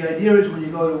 So the idea is when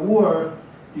you go to war,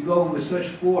 you go with such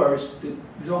force that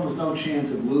there's almost no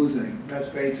chance of losing. That's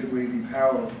basically the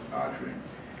Powell Doctrine.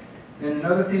 And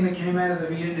another thing that came out of the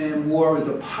Vietnam War was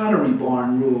the Pottery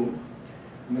Barn Rule.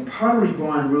 And the Pottery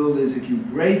Barn Rule is if you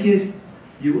break it,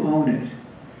 you own it.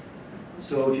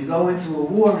 So if you go into a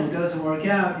war and it doesn't work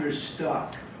out, you're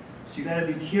stuck. So you got to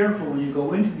be careful when you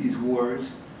go into these wars.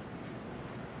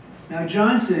 Now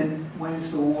Johnson went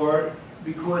into the war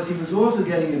because he was also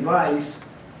getting advice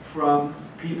from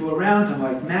people around him,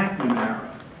 like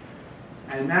McNamara.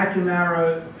 And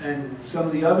McNamara and some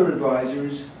of the other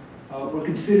advisors were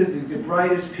considered the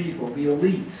brightest people, the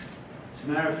elite. As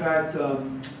a matter of fact,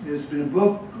 there's been a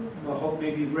book, I hope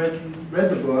maybe you've read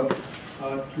the book,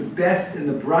 The Best and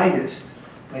the Brightest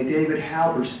by David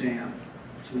Halberstam.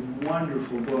 It's a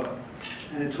wonderful book.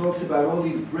 And it talks about all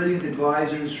these brilliant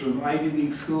advisors from Ivy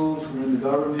League schools who were in the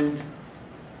government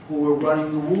who were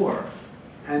running the war.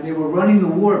 And they were running the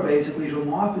war basically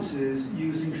from offices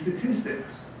using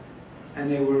statistics.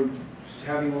 And they were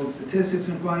having all the statistics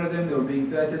in front of them, they were being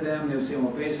fed to them, they were saying,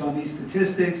 well, based on these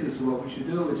statistics, this is what we should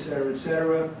do, et cetera, et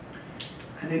cetera.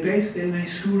 And they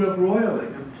screwed up royally.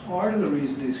 And part of the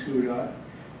reason they screwed up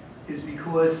is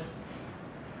because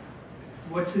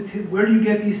where do you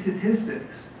get these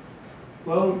statistics?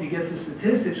 Well, you get the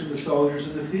statistics from the soldiers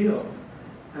in the field.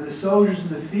 And the soldiers in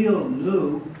the field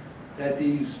knew that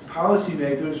these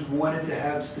policymakers wanted to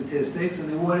have statistics and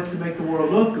they wanted to make the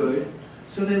world look good,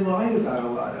 so they lied about a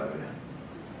lot of it.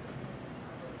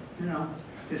 You know,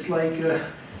 it's like,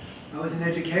 I was in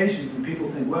education, and people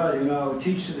think, well, you know,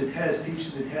 teach to the test,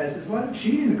 teach to the test. There's a lot of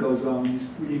cheating that goes on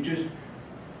when you just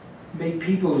make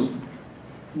people's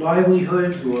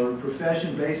livelihoods or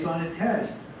profession based on a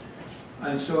test.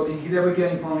 And so they were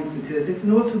getting phony statistics,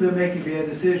 and also they're making bad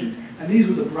decisions. And these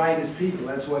were the brightest people.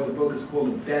 That's why the book is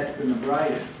called The Best and the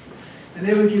Brightest. And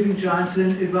they were giving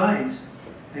Johnson advice.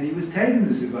 And he was taking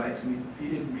this advice. I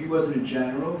mean, he wasn't a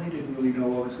general. He didn't really know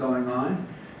what was going on.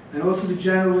 And also the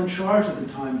general in charge at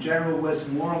the time, General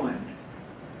Westmoreland,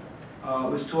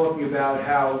 was talking about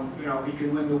how, you know, he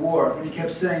could win the war. And he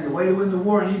kept saying, the way to win the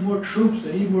war, I need more troops,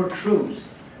 I need more troops.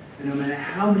 And no matter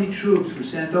how many troops were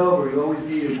sent over, he always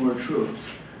needed more troops.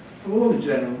 All the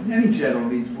generals, any general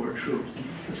needs more troops.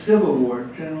 The Civil War,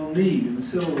 General Meade in the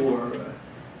Civil War,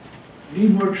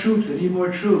 need more troops, I need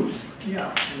more troops.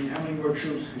 Yeah, I mean, how many more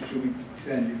troops should we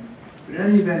send you? But in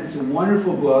any event, it's a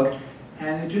wonderful book,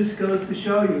 and it just goes to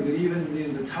show you that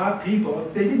even the top people,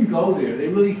 they didn't go there.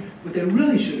 What they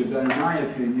really should have done, in my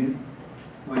opinion,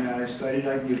 when I studied,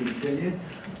 I can give an opinion,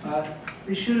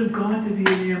 they should have gone to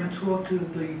Vietnam and talked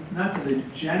to not to the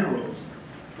generals,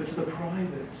 but to the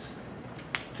privates,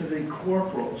 to the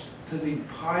corporals, to the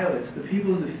pilots, the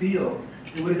people in the field.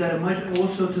 They would have got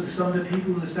also to some of the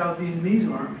people in the South Vietnamese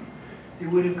army. They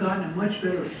would have gotten a much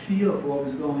better feel for what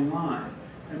was going on.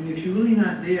 I mean, if you're really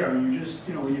not there and you're just,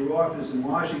 you know, in your office in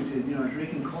Washington, you know,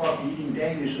 drinking coffee, eating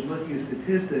Danish, and looking at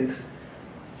statistics,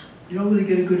 you don't really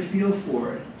get a good feel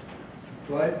for it.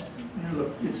 But, you know,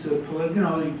 look, it's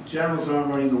the generals aren't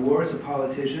running the war, it's the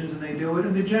politicians, and they do it.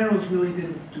 And the generals really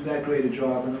didn't do that great a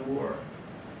job in the war.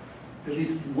 At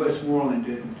least Westmoreland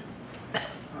didn't.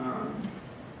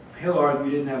 He'll argue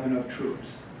he didn't have enough troops.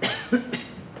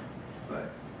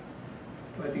 But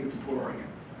I think it's a poor argument.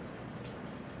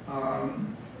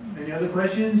 Any other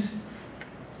questions?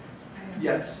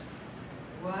 Yes.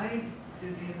 Why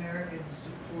did the Americans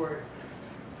support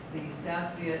the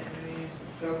South Vietnamese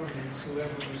governments,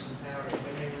 whoever was in power,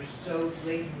 when they were so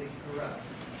blatantly corrupt?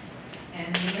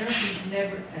 And the Americans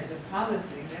never, as a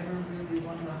policy, never really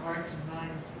won the hearts and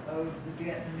minds of the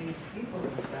Vietnamese people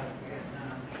in South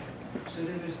Vietnam. So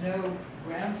there was no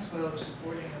groundswell of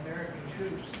supporting American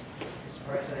troops, as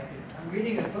far as I could. I'm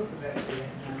reading a book about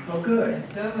Vietnam. Oh, good. And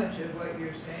so much of what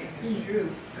you're saying is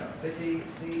true, but the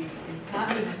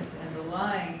incompetence and the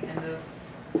lying and the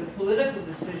political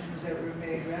decisions that were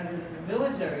made rather than the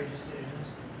military decisions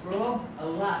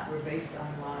were based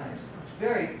on lies.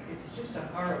 It's just a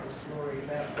horrible story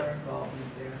about our involvement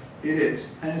there. It is.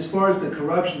 And as far as the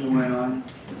corruption that went on,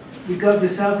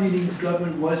 the South Vietnamese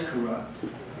government was corrupt.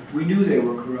 We knew they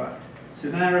were corrupt. As a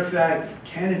matter of fact,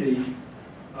 Kennedy,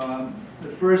 the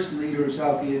first leader of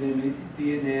South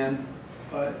Vietnam,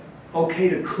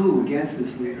 okayed a coup against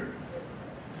this leader.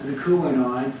 And the coup went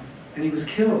on, and he was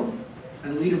killed.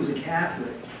 And the leader was a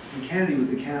Catholic. And Kennedy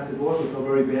was a Catholic, also felt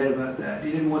very bad about that.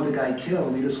 He didn't want the guy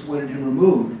killed, he just wanted him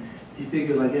removed. He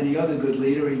figured like any other good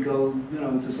leader, he'd go,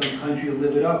 to some country and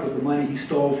live it up with the money he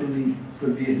stole from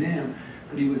Vietnam,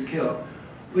 but he was killed.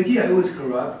 But yeah, it was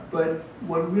corrupt, but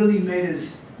what really made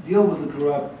us deal with the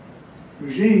corrupt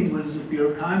regime was the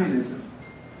fear of communism.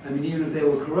 I mean, even if they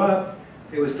were corrupt,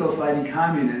 they were still fighting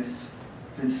communists.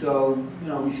 And so,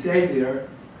 we stayed there.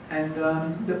 And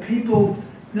the people,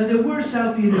 there were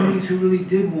South Vietnamese who really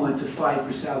did want to fight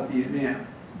for South Vietnam.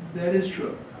 That is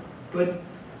true. But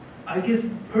I guess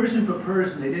person for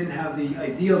person, they didn't have the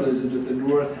idealism that the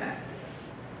North had.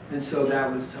 And so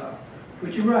that was tough.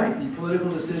 But you're right, the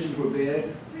political decisions were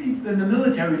bad. And the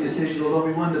military decisions, although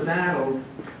we won the battle,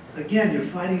 again, you're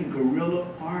fighting a guerrilla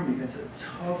army. That's a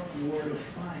tough war to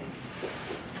fight.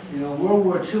 World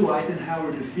War II,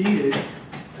 Eisenhower defeated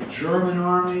a German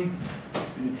army,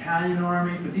 an Italian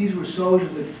army, but these were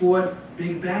soldiers that fought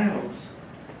big battles.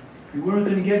 We weren't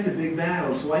going to get the big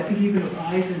battles, so I think even if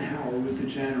Eisenhower was the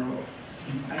general,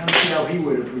 I don't see how he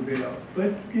would have prevailed.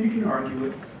 But you can argue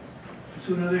it.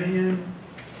 So another hand?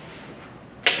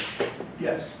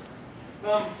 Yes.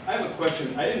 I have a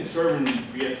question. I didn't serve in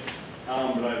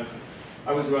Vietnam, but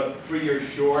I was about 3 years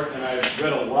short, and I've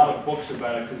read a lot of books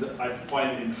about it because I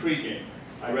find it intriguing.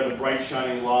 I read A Bright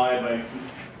Shining Lie by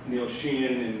Neil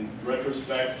Sheehan in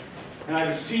retrospect, and I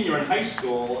have a senior in high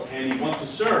school, and he wants to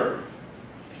serve.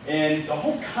 And the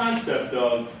whole concept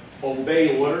of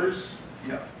obey orders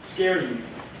scares me.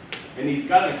 And he's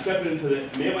gotten accepted into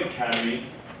the Naval Academy,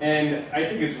 and I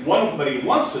think it's wonderful that he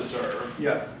wants to serve.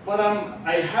 Yeah. But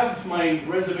I have my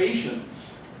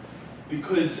reservations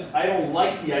because I don't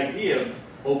like the idea of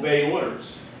obey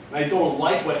orders. And I don't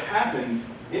like what happened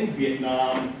in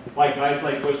Vietnam by guys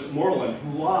like Westmoreland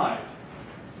who lied.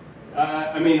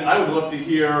 I would love to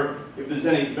hear if there's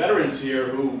any veterans here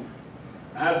who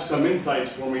have some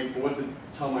insights for me for what to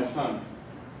tell my son.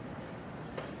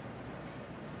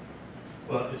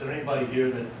 Well, is there anybody here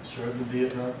that served in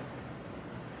Vietnam?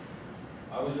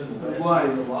 I was in the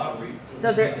lottery.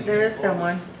 So there is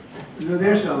someone.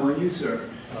 There's someone you served.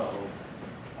 Oh,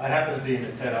 I happen to be in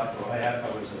the Tet Opera. I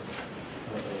was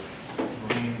a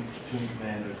Marine platoon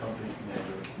commander, company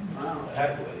commander at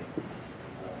Hathaway,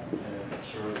 and I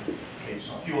served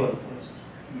a few other places.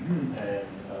 Mm-hmm. And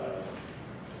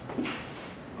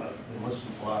I've been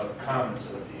listening to a lot of comments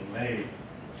that are being made.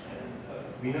 And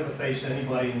we never faced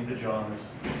anybody in pajamas.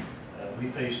 We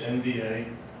faced NVA,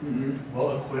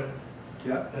 well equipped,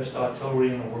 best artillery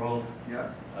in the world.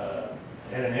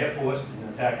 They had an Air Force that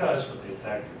didn't attack us, but they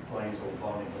attacked the planes that were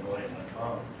bombing Hanoi and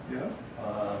Hong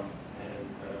Kong. And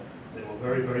they were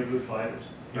very, very good fighters.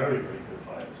 Very, very good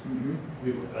fighters.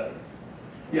 We were better.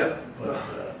 But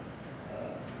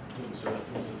it was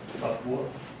a tough war.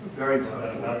 Very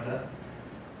tough. About that.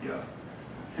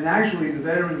 And actually, the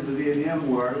veterans of the Vietnam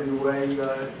War, in a way,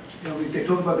 they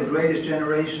talk about the greatest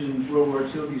generation in World War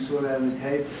II. You saw that on the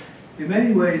tape. In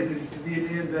many ways, the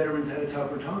Vietnam veterans had a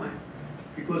tougher time.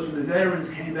 Because when the veterans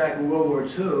came back in World War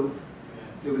II,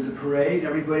 there was a parade.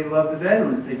 Everybody loved the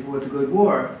veterans. They fought the good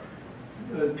war.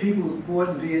 People who fought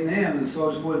in Vietnam, the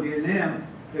soldiers who fought in Vietnam,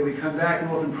 they would come back,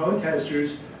 and often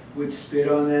protesters would spit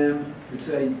on them, would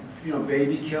say,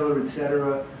 baby killer,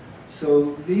 etc.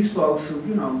 So these folks who,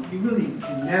 you really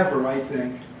can never, I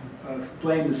think,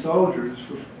 blame the soldiers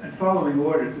for following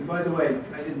orders. And by the way,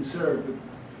 I didn't serve, but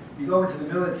you go into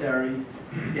the military,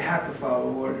 you have to follow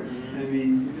orders. I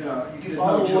mean, you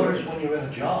follow orders when you're in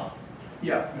a job.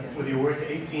 Whether you work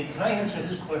at 18. Can I answer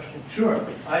this question? Sure.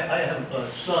 I have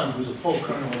a son who's a full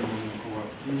colonel in the Marine Corps.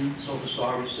 Silver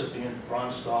Star recipient,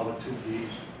 Bronze Star with 2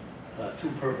 Bs, 2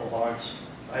 Purple Hearts.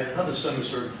 I had another son who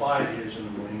served 5 years in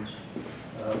the Marines.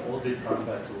 All did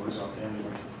combat tours. Our family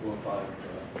went to 4 or 5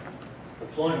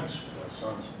 deployments with our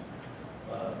sons.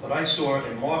 But I saw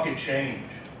a marked change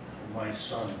in my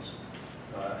sons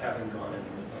having gone in,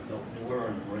 they were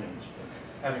in the Marines, but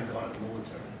having gone in the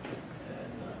military.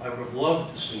 And I would have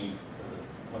loved to see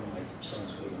one of my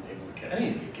sons go to the Naval Academy,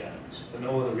 any of the academies, for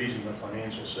no other reason than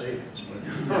financial savings. But,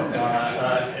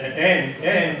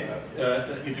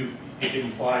 you give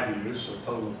them 5 years, so a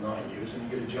total of 9 years, and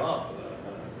you get a job.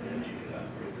 And you get a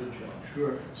very good job.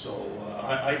 Sure. So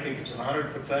I think it's an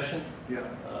honored profession. Yeah.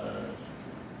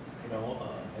 You know,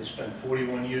 I spent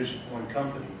 41 years at one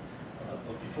company,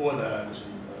 but before that I was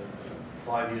in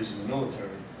 5 years in the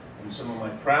military, and some of my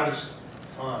proudest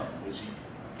time was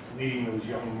leading those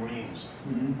young Marines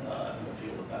in the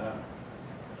field of battle,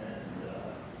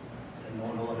 and no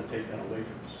one will ever take that away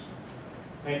from us.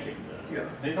 Thank you.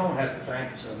 Yeah. No one has to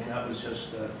thank us. I mean, I was just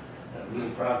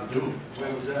really proud to do it.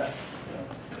 Where was that?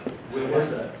 Where was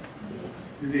that?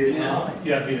 Vietnam?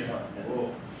 Yeah, Vietnam. Yeah.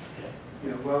 Whoa.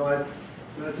 Yeah, well,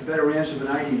 that's a better answer than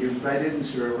I can give, because I didn't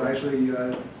serve. Actually,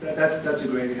 that's a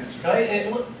great answer.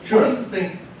 Sure.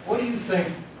 What do you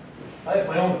think, I have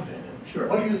my own opinion. Sure.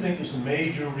 What do you think is the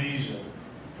major reason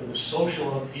for the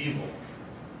social upheaval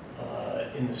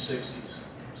in the 60s?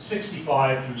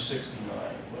 65 through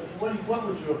 69. What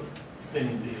would your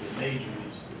opinion be, the major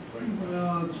reason?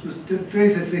 Well, it was to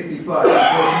finish at 65.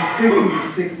 From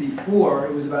 60 to 64,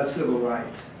 it was about civil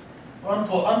rights.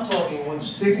 Well, I'm talking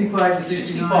 65 to 69.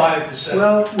 65 to 70.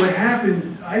 Well, what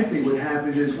happened, I think what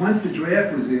happened is once the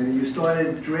draft was in and you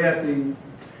started drafting,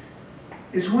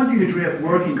 it's one thing to draft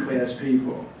working class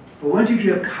people, but once you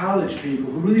draft college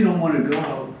people who really don't want to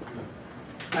go,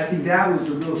 I think that was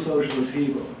the real social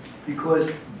upheaval,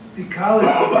 because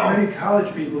many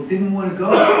college people didn't want to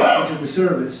go into the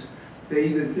service.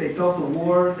 They felt the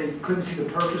war, they couldn't see the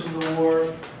purpose of the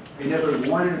war, they never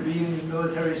wanted to be in the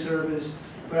military service,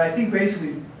 but I think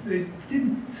basically they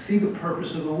didn't see the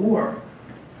purpose of the war.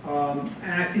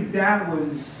 And I think that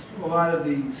was a lot of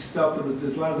the stuff, a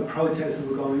lot of the protests that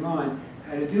were going on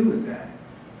had to do with that.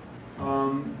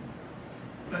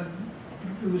 But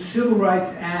it was civil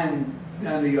rights and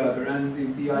the other, and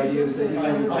the ideas that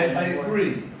I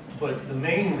agree, but the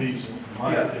main reason, in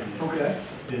my opinion,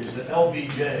 is that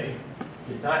LBJ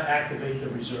did not activate the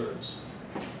reserves.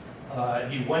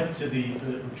 He went to the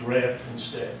draft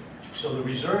instead. So the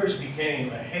reserves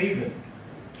became a haven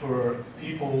for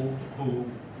people who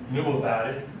knew about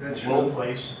it, well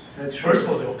placed. First of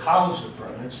all, they were college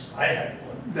deferments. I had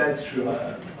one. That's true.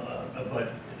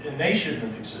 And they shouldn't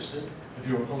have existed. If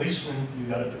you're a policeman, you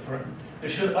got a deferment. There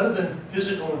should, other than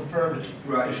physical infirmity,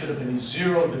 there should have been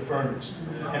 0 deferments.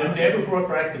 And if they ever brought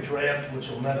back the draft, which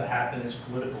will never happen, it's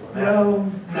political.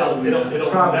 Well, no, it'll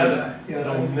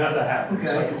never happen.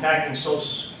 It's like attacking Social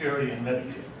Security and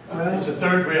Medicare. It's the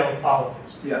third rail of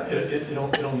politics. Yeah.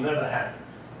 It'll never happen.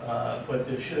 But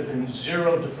there should have been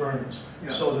 0 deferments.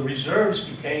 Yeah. So the reserves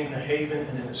became a haven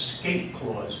and an escape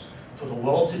clause for the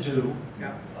well-to-do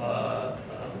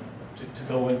to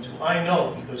go into. I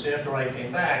know, because after I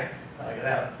came back, I got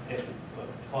out after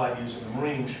 5 years in the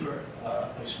Marines.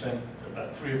 I spent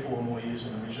about 3 or 4 more years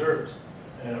in the reserves,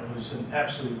 and it was an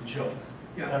absolute joke.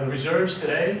 Now the reserves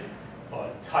today are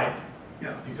tight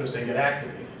because they get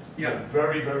activated. They're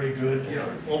very, very good. They're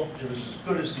as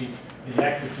good as the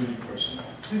active duty personnel.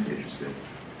 That's interesting.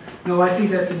 No, I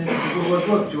think that's an interesting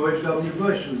look. George W.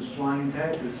 Bush was flying in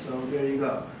Texas, so there you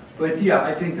go. But yeah,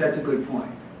 I think that's a good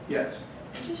point. Yes.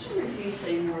 I just wonder if you'd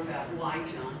say more about why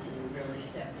Johnson really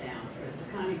stepped down. For the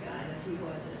kind of guy that he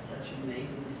was, it's such an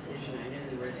amazing decision. I know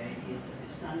there were the ideas of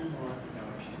his son-in-law's and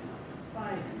daughters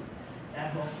fight and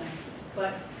that whole thing.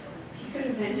 But he could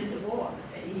have ended the war.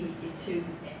 To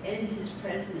end his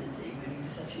presidency when he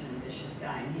was such an ambitious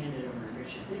guy and handed over to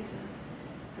Richard Nixon,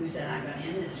 who said, I'm going to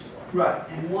end this war. Right.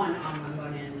 And won, I'm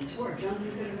going to end this war.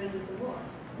 Johnson could have ended the war.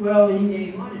 Well,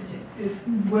 he wanted to.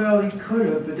 Well, he could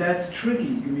have, but that's tricky.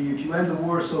 I mean, if you end the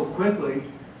war so quickly,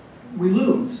 we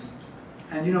lose.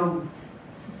 And you know,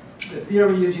 the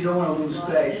theory is you don't want to lose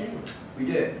state. We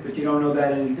did, but you don't know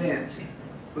that in advance.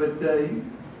 But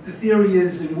the theory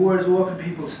is in wars often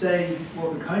people stay,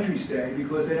 well, the countries stay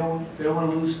because they don't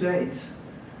want to lose states.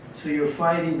 So you're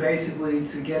fighting basically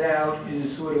to get out in a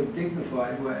sort of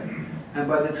dignified way. And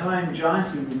by the time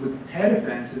Johnson, with the Tet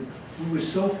Offensive, we were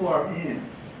so far in,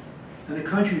 and the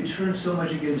country had turned so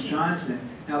much against Johnson.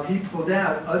 Now, if he pulled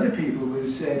out, other people would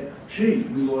have said, gee,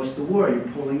 we lost the war, you're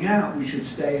pulling out, we should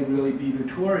stay and really be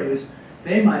victorious.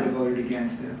 They might have voted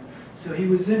against him. So he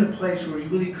was in a place where he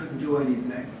really couldn't do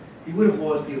anything. he would have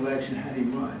lost the election had he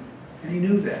run. And he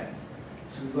knew that.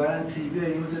 So he got on TV.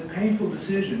 It was a painful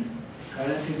decision. Got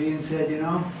on TV and said, you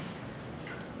know,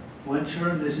 one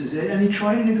term, this is it. And he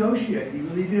tried to negotiate. He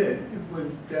really did.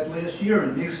 When that last year,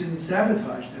 and Nixon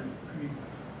sabotaged him. I mean,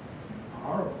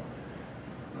 horrible.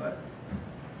 But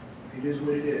it is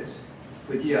what it is.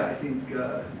 But yeah, I think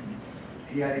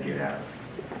he had to get out.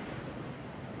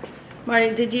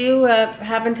 Marty, did you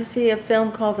happen to see a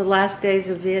film called The Last Days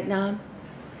of Vietnam?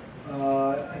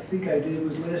 I think I did. It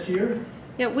was last year.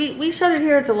 Yeah, we showed it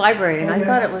here at the library, and Oh, I yeah.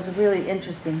 thought it was a really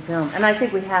interesting film. And I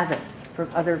think we have it for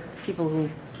other people who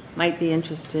might be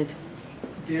interested.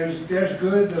 There's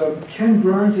good. Ken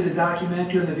Burns did a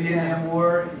documentary on the Vietnam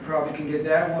War. You probably can get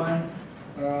that one.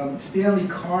 Stanley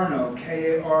Karnow,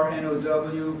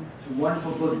 K-A-R-N-O-W. It's a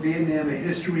wonderful book, Vietnam, A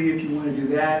History, if you want to do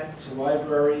that. It's a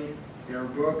library. There are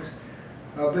books.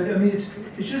 But I mean, it's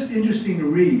just interesting to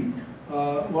read.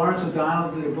 Lawrence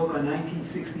O'Donnell did a book on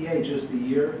 1968, just a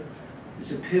year.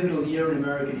 It's a pivotal year in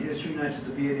American history, not just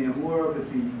the Vietnam War, but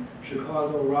the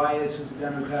Chicago riots, the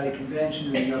Democratic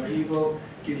Convention, and the upheaval.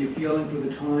 Give you a feeling for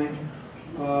the time.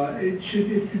 It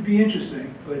could be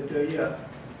interesting, but yeah.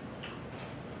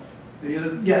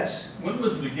 Yes? When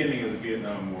was the beginning of the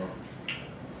Vietnam War?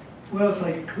 Well, it's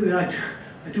like,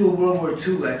 I do a World War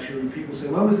II lecture, and people say,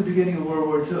 when was the beginning of World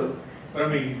War II? But I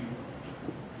mean,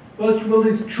 well,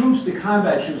 the troops, the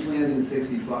combat troops landed in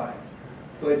 '65.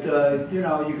 But, you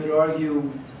know, you could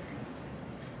argue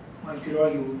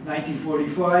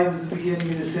 1945 was the beginning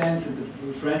in a sense, that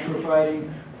the French were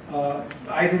fighting.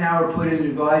 Eisenhower put in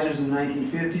advisors in the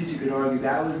 1950s. You could argue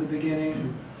that was the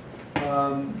beginning.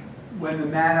 When the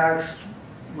Maddox,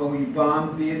 when we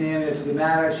bombed Vietnam after the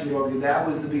Maddox, you could argue that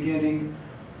was the beginning.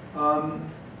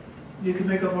 You can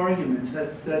make up arguments.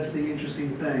 That's the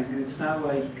interesting thing. It's not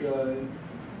like,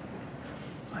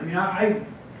 I mean,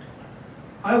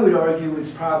 I would argue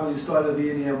it's probably the start of the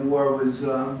Vietnam War was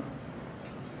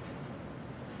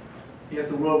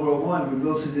after World War I, when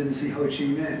Wilson didn't see Ho Chi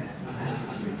Minh.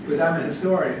 But I'm a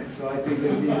historian, so I think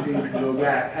that these things can go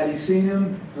back. Had he seen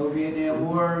him, no Vietnam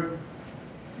War,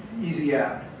 easy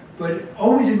out. But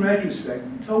always in retrospect,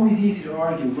 it's always easy to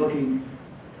argue looking,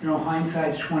 you know,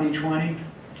 hindsight's 20/20.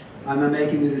 I'm not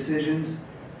making the decisions,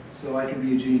 so I can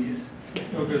be a genius.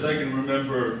 no, because I can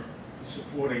remember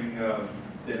supporting Da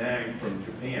Nang from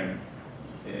Japan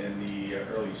in the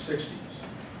early 60s.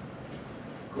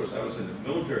 Of course, I was in the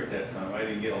military at that time. I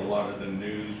didn't get a lot of the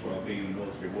news while being in the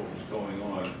military, what was going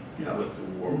on with the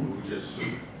war. We were just,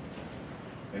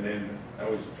 and then I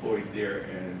was deployed there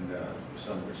in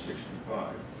summer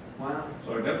 '65. Wow.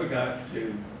 So I never got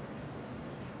to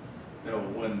know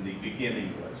when the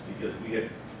beginning was, because we had,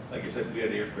 like I said, we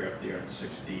had aircraft there in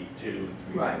 '62 and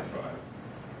 305.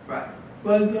 Right.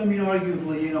 Well, I mean,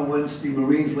 arguably, you know, once the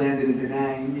Marines landed in Da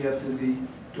Nang after the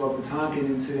Gulf of Tonkin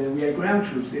incident, we had ground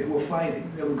troops there who were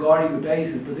fighting. They were guarding the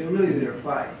bases, but they were really there to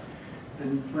fight.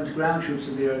 And once ground troops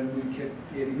are there, we kept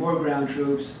getting more ground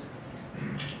troops.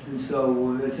 And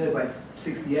so, I said by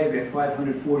 '68, we had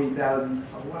 540,000,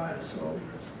 a lot of soldiers.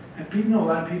 And people know a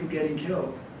lot of people getting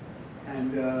killed.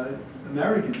 And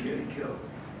Americans getting killed.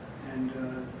 And,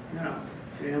 you know,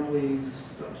 families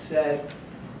upset,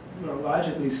 well,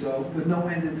 logically so, with no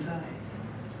end in sight.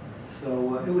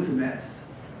 So it was a mess.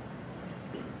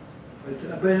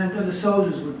 But the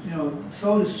soldiers would, you know,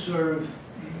 soldiers serve,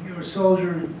 you're a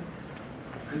soldier,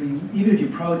 I mean, even if you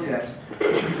protest,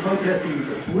 you should be protesting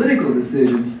the political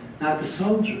decisions, not the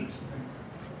soldiers.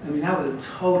 I mean, that was a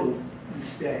total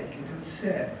mistake, and it was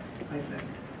sad, I think.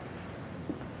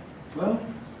 Well,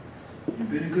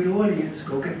 you've been a good audience.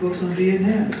 Go get books on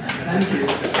Vietnam. Thank you.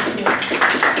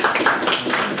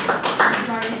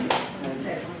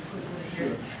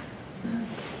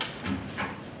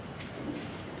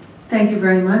 Thank you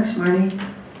very much, Marty.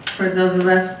 For those of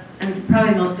us, and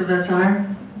probably most of us are,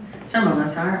 some of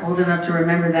us are, old enough to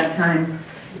remember that time.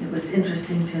 It was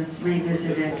interesting to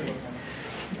revisit it.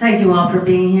 Thank you all for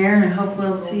being here, and hope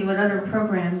we'll see you at other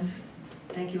programs.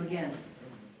 Thank you again.